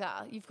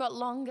longer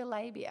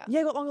labia. Yeah,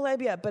 I got longer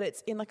labia, but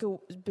it's in like a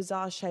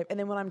bizarre shape. And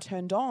then when I'm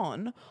turned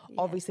on,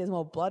 obviously there's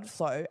more blood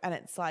flow and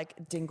it's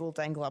like dingle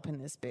dangle up in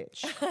this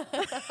bitch.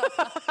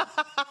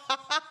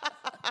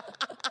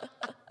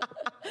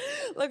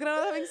 Look, when I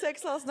was having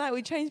sex last night,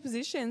 we changed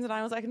positions and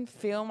I can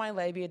feel my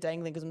labia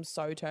dangling because I'm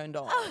so turned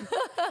on.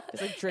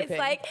 It's like dripping. It's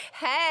like,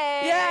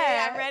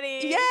 hey, I'm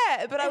ready.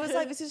 Yeah, but I was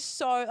like, this is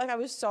so, like I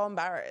was so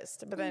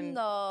embarrassed. But then,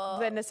 No.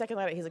 then a second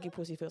later, he's like, your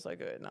pussy feels so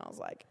good. And I was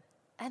like.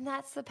 And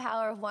that's the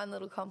power of one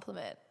little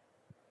compliment.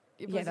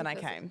 Yeah, then I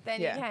came.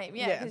 Then you came,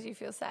 because you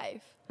feel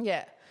safe.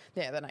 Yeah,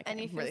 then I came. And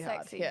you feel really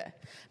sexy. hard. Yeah,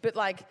 but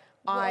like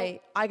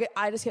I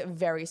just get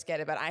very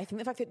scared about it. I think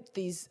the fact that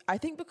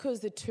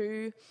because the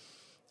two.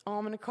 Oh,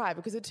 I'm going to cry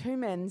because the two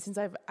men, since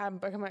I've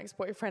broken my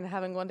ex-boyfriend,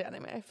 haven't gone down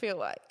in me. I feel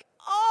like,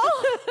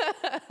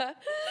 I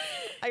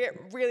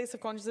get really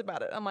subconscious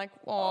about it. I'm like,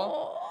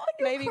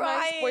 maybe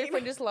my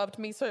ex-boyfriend just loved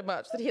me so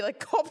much that he like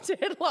copped it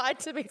and lied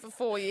to me for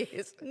 4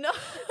 years. No,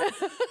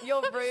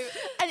 you're rude.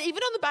 And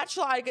even on The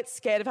Bachelor, I get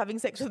scared of having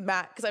sex with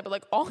Matt because I'd be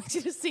like, I want you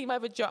to see my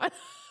vagina.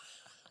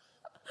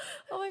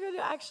 Oh my God,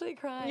 you're actually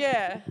crying.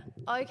 Yeah.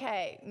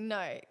 Okay,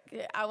 no.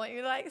 Yeah, I want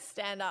you to like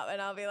stand up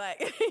and I'll be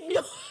like...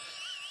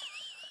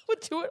 We'll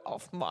do it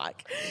off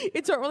mic.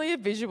 It's not really a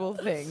visual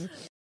thing.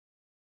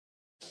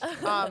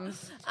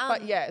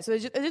 But yeah, so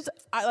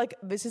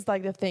this is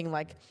like the thing,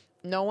 like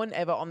no one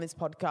ever on this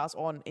podcast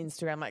or on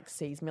Instagram like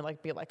sees me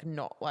like be like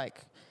not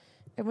like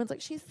everyone's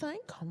like she's so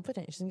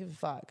confident, she doesn't give a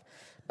fuck.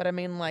 But I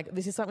mean like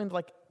this is something that,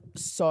 like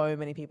so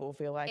many people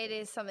feel like it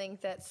is something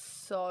that's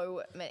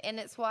so, and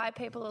it's why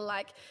people are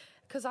like,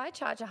 because I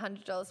charge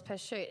 $100 per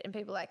shoot and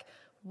people are like,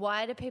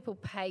 why do people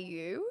pay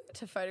you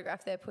to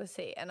photograph their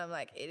pussy? And I'm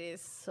like, it is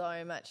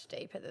so much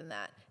deeper than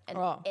that.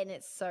 And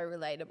it's so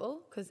relatable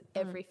because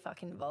every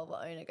fucking vulva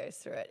owner goes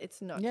through it. It's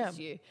not just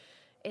you.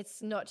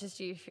 It's not just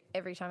you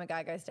every time a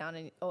guy goes down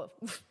and or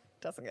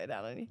doesn't go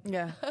down on you.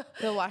 Yeah.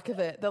 The lack of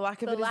it. The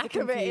lack of it is the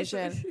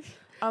confusion.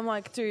 I'm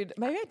like, dude,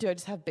 maybe I do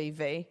just have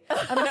BV.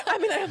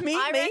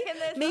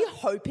 Me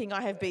hoping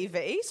I have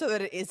BV so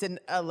that it isn't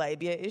a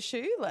labia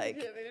issue.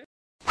 Like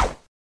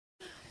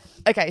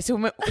Okay,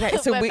 so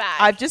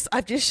I've just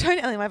shown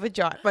Ellie my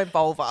vagina, my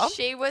vulva.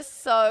 She was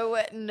so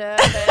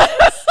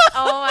nervous.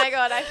 Oh my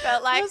God, I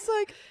felt like I was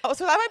like,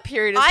 so I had my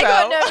period as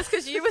well. I got nervous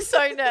because you were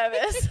so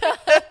nervous.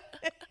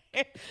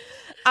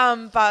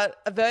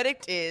 But a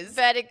verdict is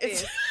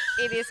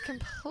it is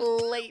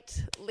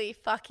completely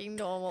fucking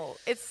normal.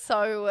 It's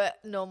so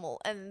normal,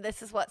 and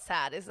this is what's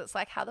sad is it's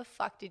like, how the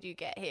fuck did you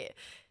get here?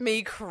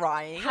 Me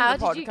crying how on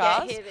the did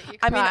podcast. You get here that you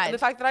cried? I mean, the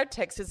fact that I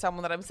texted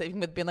someone that I'm sleeping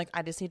with, being like,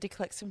 I just need to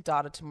collect some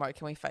data tomorrow.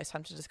 Can we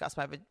FaceTime to discuss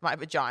my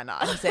vagina?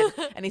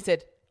 And he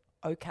said,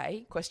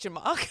 okay, ?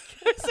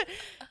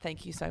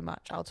 Thank you so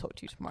much. I'll talk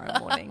to you tomorrow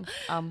morning.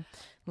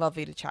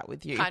 Lovely to chat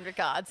with you. Kind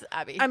regards,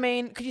 Abby. I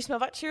mean, could you smell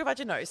bacterial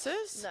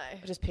vaginosis? No.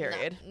 Just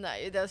period? No,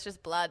 there was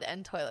just blood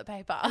and toilet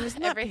paper.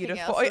 Isn't that Everything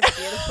beautiful? else was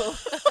beautiful.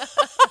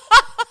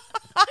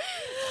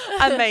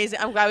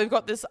 Amazing. I'm glad we've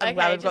got this. I'm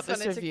glad we've got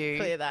this review.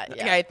 Clear that.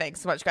 Yeah. Okay,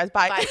 thanks so much, guys.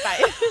 Bye.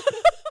 Bye.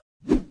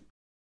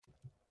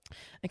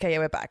 Okay, yeah,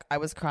 we're back. I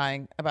was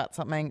crying about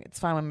something. It's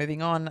fine. We're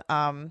moving on.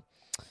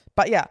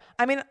 But yeah,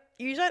 I mean,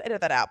 usually I'd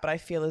edit that out, but I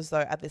feel as though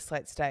at this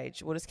late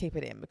stage, we'll just keep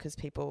it in because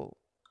people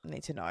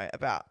need to know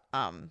about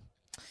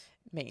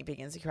me being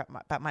insecure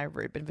about my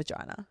Reuben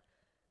vagina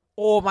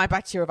or my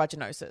bacterial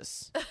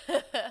vaginosis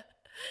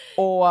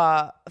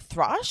or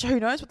thrush. Who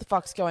knows what the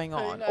fuck's going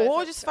on?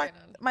 Or just like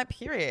my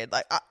period.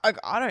 Like,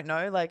 I don't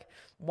know. Like,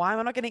 why am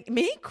I not getting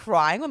me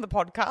crying on the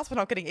podcast for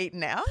not getting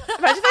eaten out?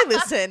 Imagine they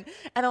listen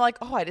and they're like,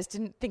 oh, I just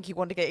didn't think you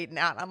wanted to get eaten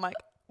out. And I'm like,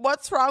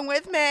 what's wrong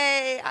with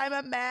me? I'm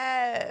a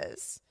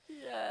mess.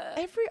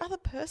 every other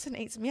person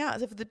eats me out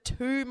except for the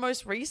 2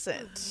 most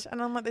recent.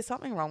 And I'm like, there's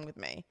something wrong with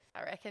me.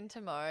 I reckon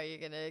tomorrow you're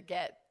going to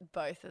get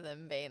both of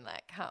them being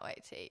like, can't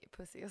wait to eat your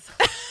pussy or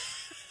something.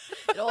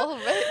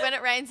 When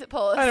it rains, it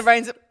pours. When it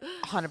rains,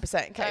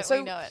 100%. Okay,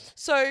 we know it.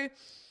 So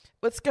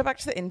let's go back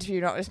to the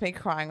interview, not just me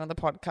crying on the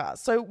podcast.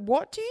 So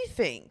what do you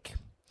think?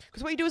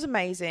 Because what you do is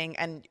amazing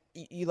and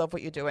you love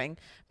what you're doing.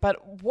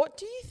 But what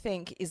do you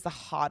think is the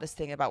hardest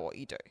thing about what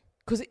you do?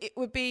 Because it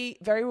would be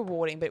very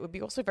rewarding, but it would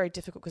be also very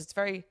difficult because it's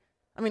very,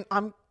 I mean,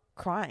 I'm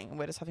crying and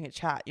we're just having a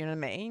chat. You know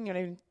what I mean? You're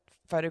not even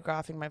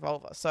photographing my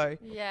vulva. So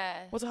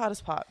yeah, what's the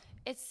hardest part?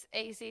 It's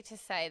easy to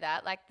say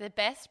that. Like the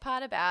best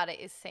part about it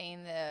is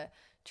seeing the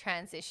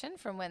transition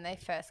from when they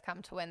first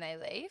come to when they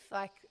leave.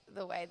 Like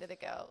the way that a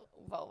girl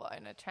vulva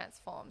owner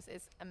transforms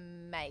is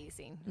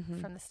amazing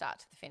from the start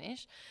to the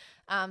finish.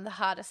 The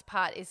hardest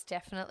part is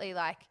definitely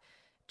like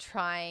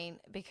trying,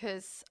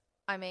 because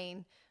I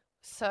mean,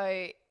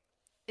 so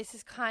this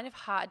is kind of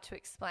hard to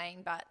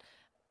explain, but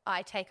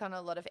I take on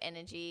a lot of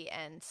energy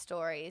and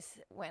stories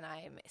when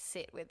I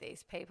sit with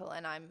these people,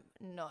 and I'm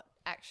not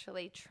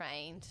actually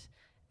trained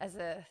as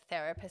a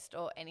therapist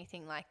or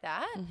anything like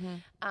that.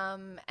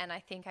 And I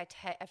think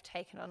I've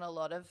taken on a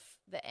lot of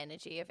the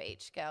energy of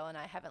each girl, and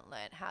I haven't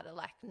learned how to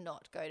like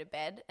not go to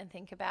bed and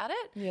think about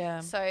it.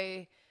 Yeah.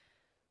 So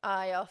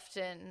I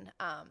often,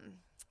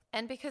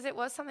 and because it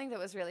was something that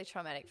was really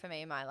traumatic for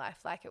me in my life,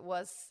 like it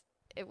was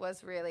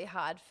really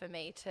hard for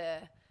me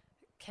to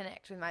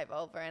connect with my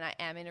vulva, and I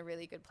am in a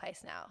really good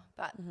place now.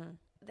 But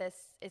the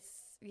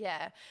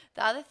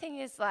other thing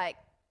is like,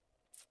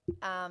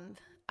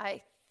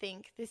 I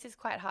think this is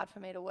quite hard for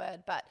me to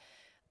word, but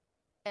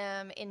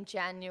in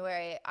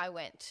January I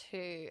went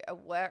to a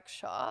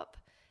workshop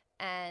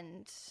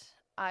and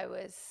I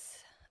was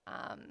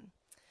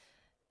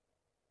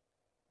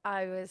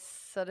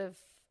sort of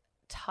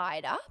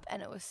tied up,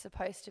 and it was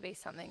supposed to be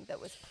something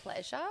that was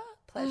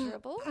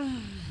pleasurable,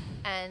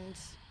 and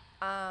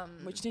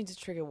which needs a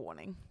trigger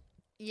warning.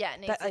 Yeah,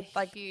 it needs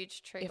a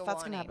huge trigger warning. If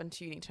that's going to happen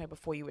to you, you need to know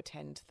before you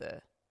attend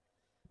the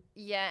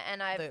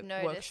and I've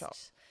noticed workshop.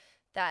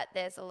 That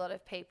there's a lot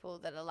of people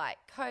that are like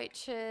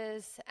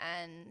coaches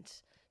and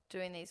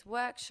doing these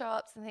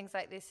workshops and things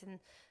like this, and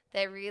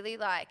they're really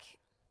like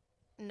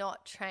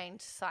not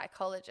trained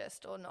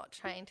psychologist or not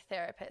trained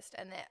therapist,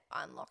 and they're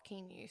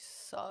unlocking you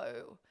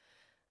so,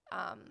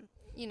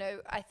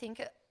 I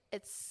think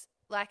it's,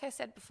 like I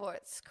said before,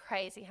 it's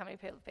crazy how many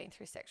people have been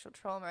through sexual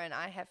trauma, and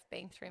I have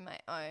been through my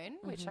own,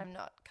 which I'm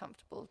not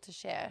comfortable to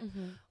share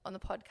on the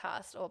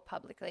podcast or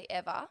publicly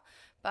ever.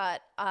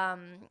 But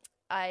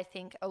I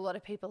think a lot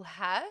of people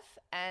have,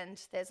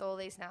 and there's all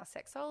these now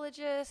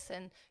sexologists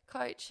and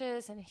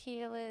coaches and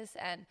healers,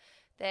 and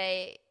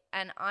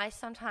I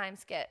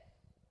sometimes get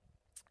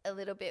a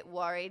little bit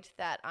worried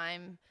that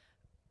I'm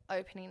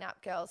opening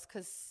up girls,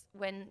 because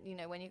when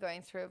you're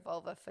going through a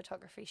vulva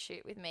photography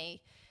shoot with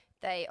me,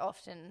 I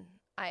often,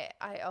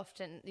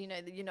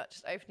 you're not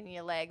just opening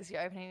your legs,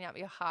 you're opening up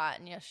your heart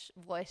and your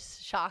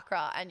voice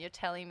chakra, and you're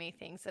telling me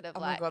things that are oh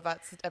like... Oh my God,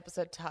 that's the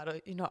episode title.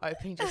 You're not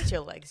opening just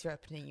your legs, you're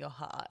opening your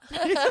heart.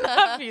 Isn't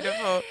that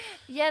beautiful?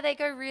 Yeah, they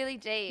go really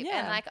deep. Yeah.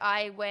 And like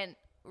I went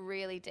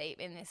really deep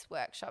in this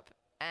workshop,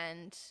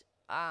 and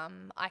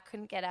I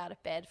couldn't get out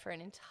of bed for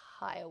an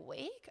entire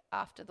week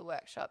after the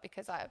workshop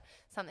because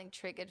something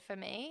triggered for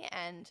me,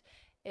 and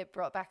it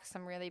brought back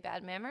some really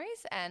bad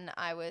memories, and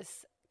I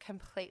was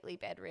completely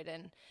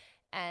bedridden,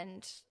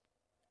 and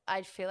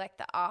I feel like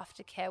the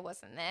aftercare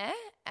wasn't there,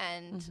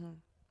 and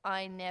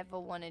I never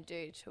want to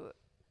do to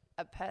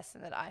a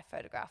person that I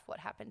photograph what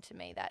happened to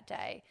me that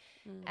day.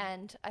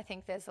 And I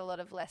think there's a lot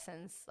of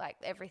lessons, like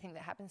everything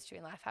that happens to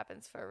you in life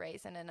happens for a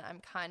reason, and I'm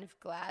kind of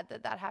glad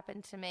that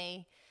happened to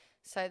me,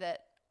 so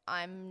that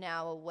I'm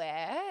now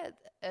aware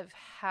of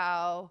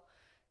how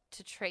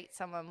to treat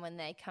someone when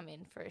they come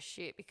in for a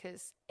shoot,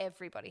 because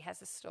everybody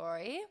has a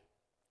story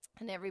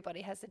and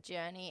everybody has a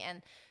journey,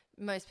 and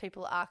most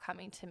people are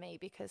coming to me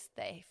because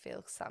they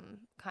feel some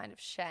kind of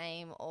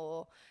shame,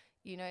 or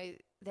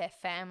their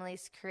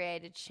family's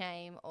created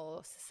shame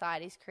or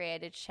society's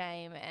created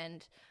shame.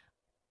 And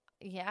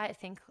I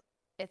think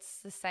it's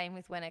the same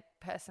with when a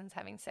person's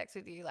having sex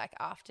with you. Like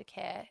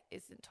aftercare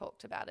isn't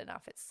talked about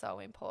enough. It's so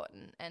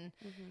important. And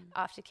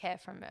aftercare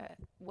from a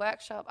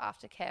workshop,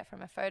 aftercare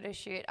from a photo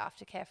shoot,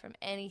 aftercare from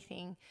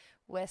anything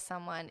where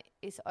someone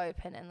is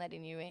open and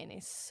letting you in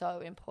is so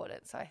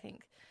important. So I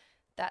think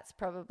that's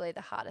probably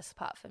the hardest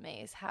part for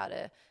me, is how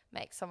to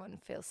make someone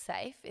feel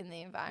safe in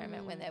the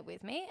environment when they're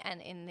with me,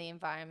 and in the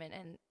environment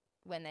and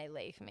when they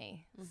leave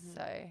me.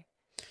 So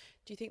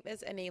do you think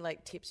there's any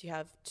like tips you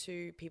have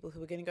to people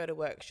who are going to go to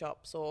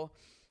workshops, or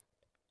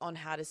on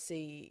how to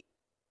see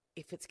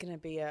if it's going to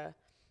be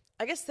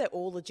I guess they're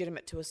all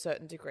legitimate to a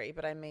certain degree,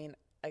 but I mean,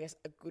 I guess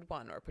a good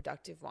one or a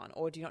productive one,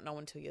 or do you not know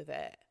until you're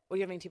there? Or do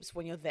you have any tips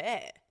when you're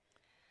there?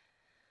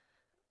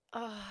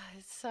 Oh,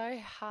 it's so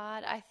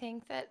hard. I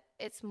think that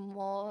it's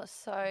more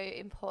so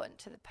important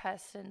to the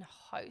person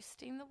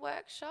hosting the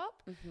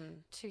workshop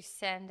to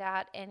send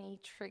out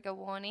any trigger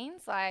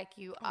warnings, like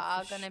you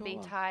are going to be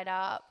tied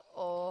up,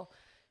 or,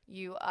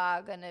 you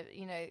are going to,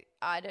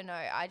 I don't know.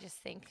 I just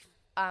think,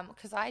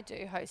 because I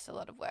do host a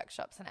lot of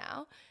workshops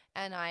now,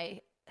 and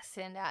I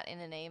send out in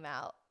an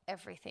email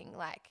everything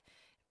like,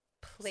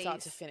 please.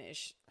 Start to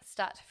finish.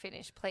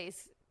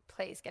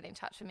 Please get in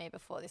touch with me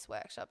before this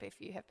workshop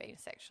if you have been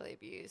sexually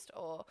abused,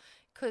 or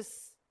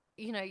because,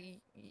 you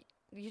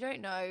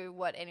don't know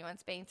what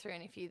anyone's been through,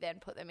 and if you then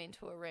put them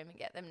into a room and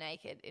get them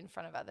naked in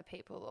front of other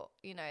people,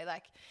 or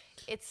like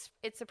it's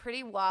a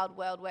pretty wild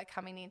world we're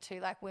coming into.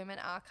 Like, women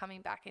are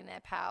coming back in their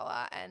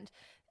power, and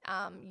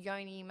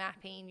yoni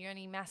mapping,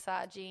 yoni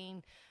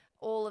massaging,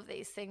 all of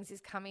these things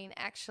is coming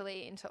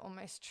actually into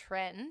almost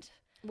trend.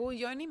 Well,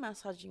 yoni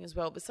massaging as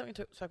well, but something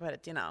we spoke about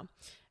at dinner,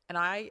 and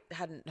I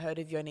hadn't heard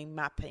of yoni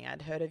mapping.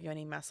 I'd heard of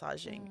yoni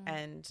massaging,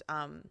 and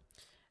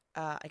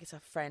I guess a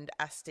friend,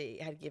 Asti,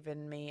 had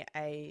given me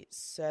a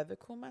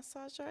cervical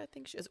massager. I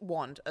think she was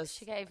wand.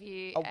 She gave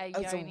you a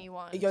yoni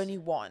wand. A yoni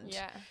wand.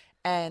 Yeah.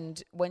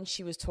 And when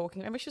she was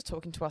talking, remember she was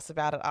talking to us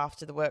about it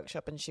after the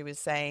workshop, and she was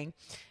saying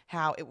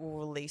how it will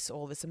release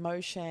all this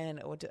emotion.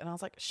 And I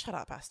was like, shut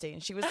up, Asti.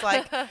 And she was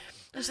like,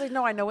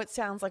 no, I know it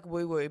sounds like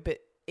woo-woo, but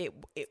it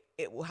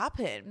will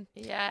happen.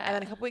 Yeah. And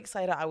then a couple weeks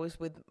later, I was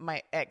with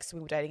my ex,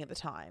 we were dating at the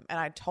time, and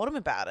I told him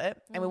about it,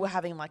 and we were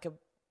having like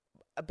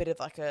a bit of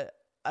like a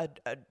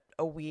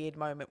weird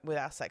moment with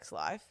our sex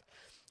life,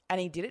 and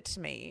he did it to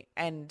me,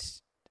 and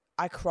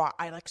I cried.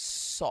 I like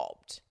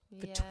sobbed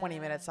for 20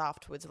 minutes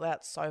afterwards. It let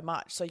out so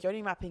much. So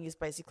yoni mapping is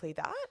basically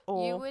that,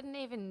 or you wouldn't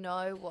even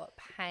know what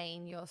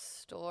pain you're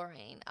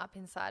storing up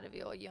inside of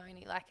your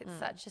yoni. Like, it's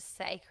such a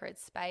sacred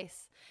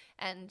space,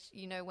 and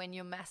when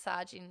you're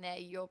massaging there,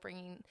 you're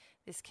bringing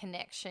this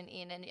connection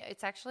in, and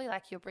it's actually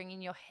like you're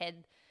bringing your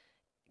head.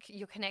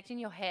 You're connecting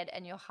your head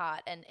and your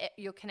heart, and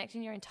you're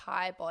connecting your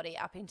entire body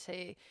up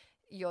into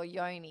your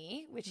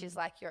yoni, which is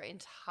like your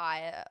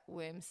entire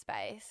womb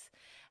space.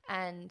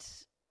 And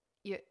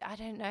I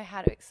don't know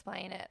how to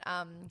explain it,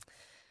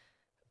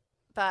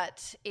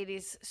 but it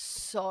is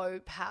so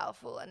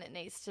powerful, and it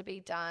needs to be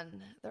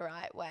done the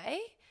right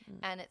way.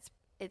 And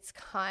it's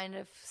kind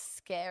of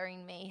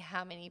scaring me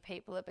how many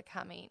people are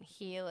becoming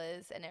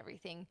healers and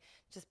everything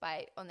just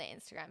by on their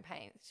Instagram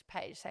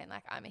page saying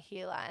like, I'm a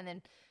healer, and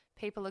then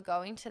people are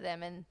going to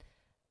them and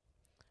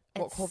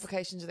what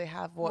qualifications do they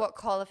have? What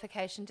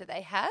qualification do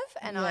they have?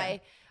 And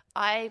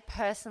I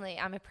personally,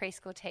 I'm a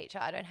preschool teacher.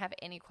 I don't have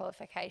any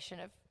qualification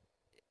of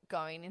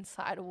going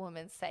inside a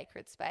woman's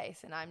sacred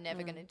space, and I'm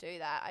never going to do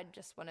that. I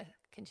just want to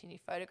continue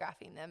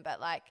photographing them. But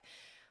like,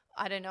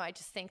 I don't know. I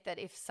just think that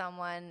if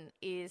someone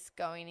is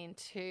going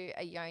into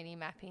a yoni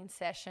mapping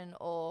session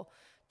or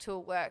to a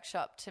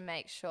workshop, to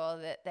make sure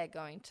that they're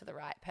going to the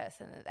right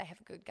person, that they have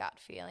a good gut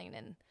feeling,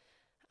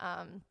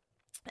 and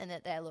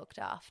that they're looked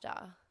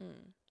after.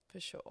 For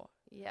sure.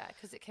 Yeah,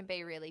 because it can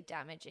be really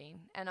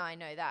damaging. And I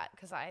know that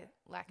because I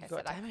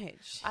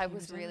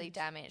was really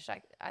damaged.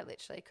 I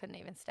literally couldn't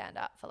even stand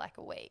up for like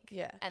a week.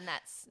 Yeah. And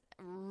that's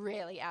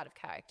really out of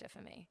character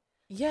for me.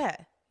 Yeah.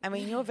 I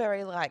mean, you're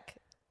very like...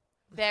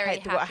 Very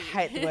happy. I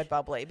hate the word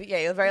bubbly. But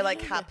yeah, you're very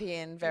like happy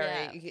and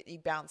very... You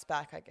bounce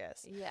back, I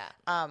guess. Yeah.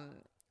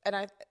 And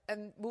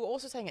we were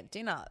also saying at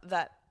dinner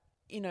that,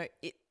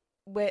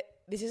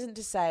 this isn't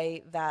to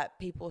say that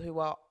people who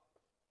are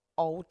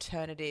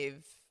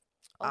alternative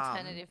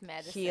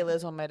medicine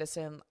healers or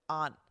medicine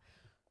aren't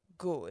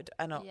good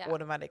and are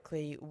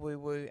automatically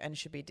woo-woo and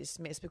should be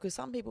dismissed, because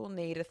some people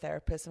need a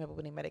therapist, some people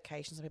need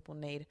medication, some people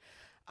need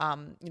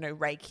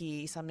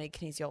Reiki, some need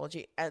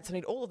kinesiology, and some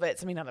need all of it,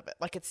 some need none of it.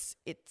 Like it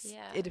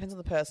depends on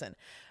the person.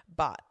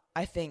 But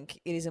I think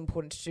it is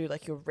important to do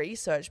like your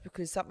research,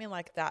 because something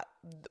like that,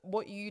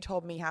 what you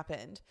told me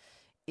happened,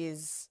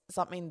 is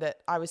something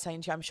that I was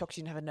saying to you, I'm shocked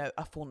you didn't have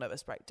a full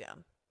nervous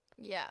breakdown.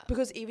 Yeah.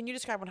 Because even you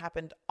described what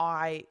happened,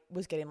 I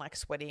was getting like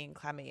sweaty and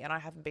clammy, and I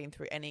haven't been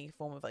through any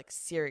form of like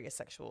serious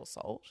sexual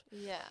assault.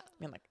 Yeah.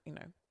 I mean, like,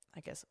 I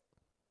guess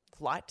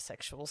light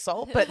sexual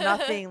assault, but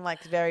nothing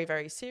like very,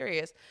 very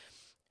serious.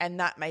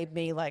 And that made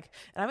me like,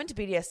 and I went to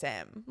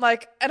BDSM,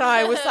 like, and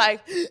I was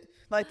like,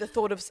 like the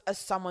thought of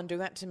someone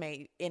doing that to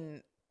me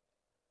in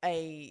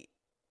that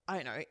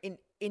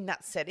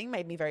setting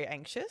made me very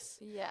anxious.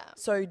 Yeah.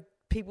 So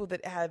people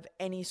that have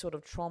any sort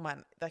of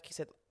trauma, like you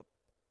said,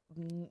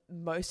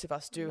 most of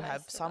us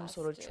have some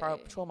sort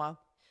of trauma,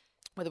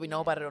 whether we know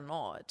about it or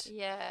not.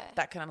 Yeah.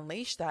 That can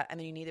unleash that, and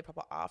then you need the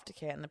proper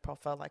aftercare and the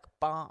proper like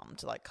balm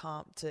to like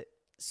to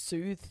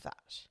soothe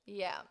that.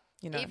 Yeah.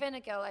 Even a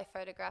girl I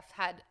photographed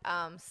had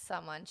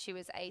someone, she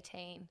was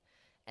 18,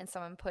 and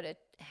someone put a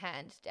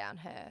hand down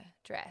her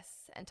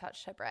dress and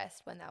touched her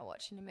breast when they were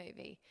watching a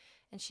movie,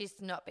 and she's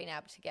not been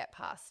able to get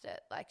past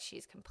it. Like,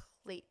 she's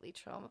completely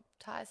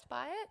traumatized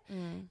by it.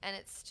 And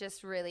it's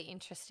just really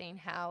interesting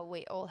how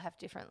we all have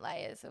different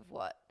layers of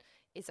what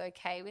is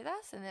okay with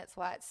us, and that's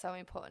why it's so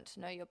important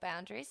to know your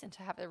boundaries and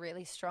to have a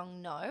really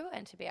strong no,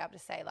 and to be able to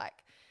say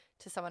like,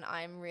 to someone,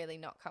 I'm really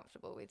not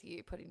comfortable with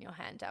you putting your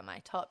hand down my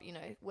top. You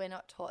know, we're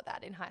not taught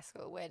that in high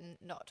school. We're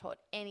not taught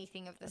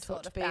anything of the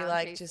sort of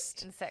boundaries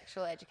in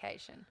sexual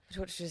education.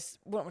 We're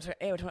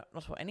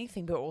not taught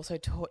anything, but we're also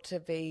taught to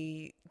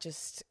be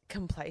just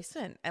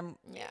complacent. And,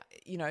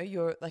 you know,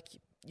 you're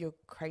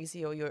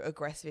crazy or you're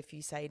aggressive if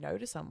you say no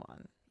to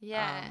someone.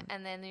 Yeah,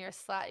 and then you're a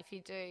slut if you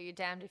do. You're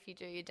damned if you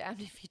do. You're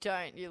damned if you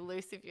don't. You're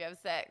loose if you have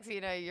sex.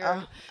 You know,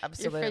 you're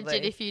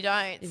frigid if you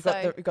don't. You've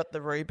got the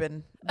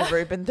Rubens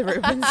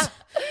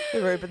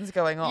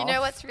going off. You know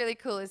what's really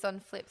cool is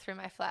on Flip Through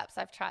My Flaps,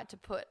 I've tried to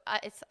put.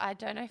 I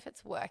don't know if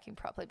it's working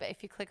properly, but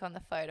if you click on the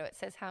photo, it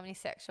says how many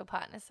sexual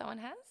partners someone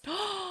has.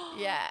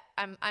 Yeah,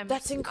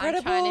 That's incredible.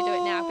 I'm trying to do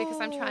it now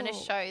because I'm trying to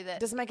show that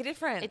doesn't make a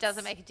difference. It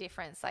doesn't make a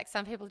difference. Like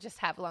some people just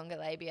have longer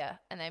labia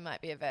and they might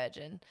be a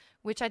virgin,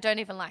 which I don't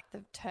even like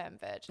the term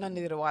virgin. No,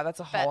 neither do I. That's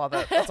a whole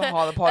other podcast. That's a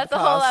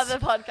whole other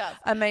podcast.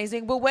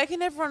 Amazing. Well, where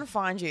can everyone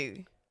find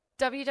you?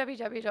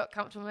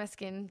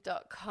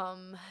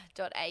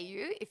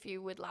 www.comfortablemyskin.com.au if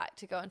you would like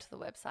to go onto the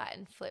website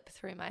and flip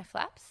through my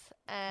flaps.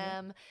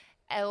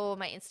 Or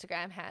my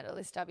Instagram handle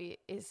is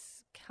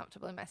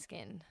comfortable in my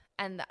skin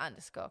and the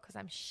underscore because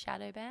I'm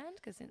shadow banned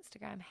because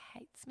Instagram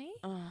hates me.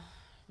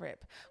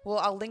 Rip. Well,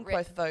 I'll link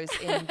both of those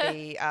in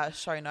the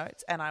show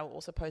notes, and I will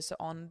also post it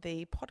on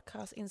the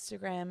podcast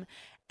Instagram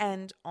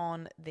and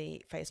on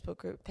the Facebook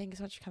group. Thank you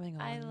so much for coming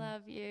on. I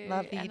love you.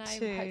 Love you and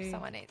too. I hope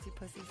someone eats your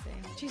pussy soon.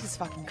 Jesus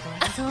fucking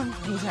Christ. Someone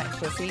eat that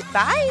pussy.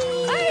 Bye.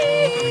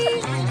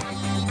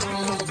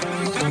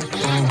 Bye.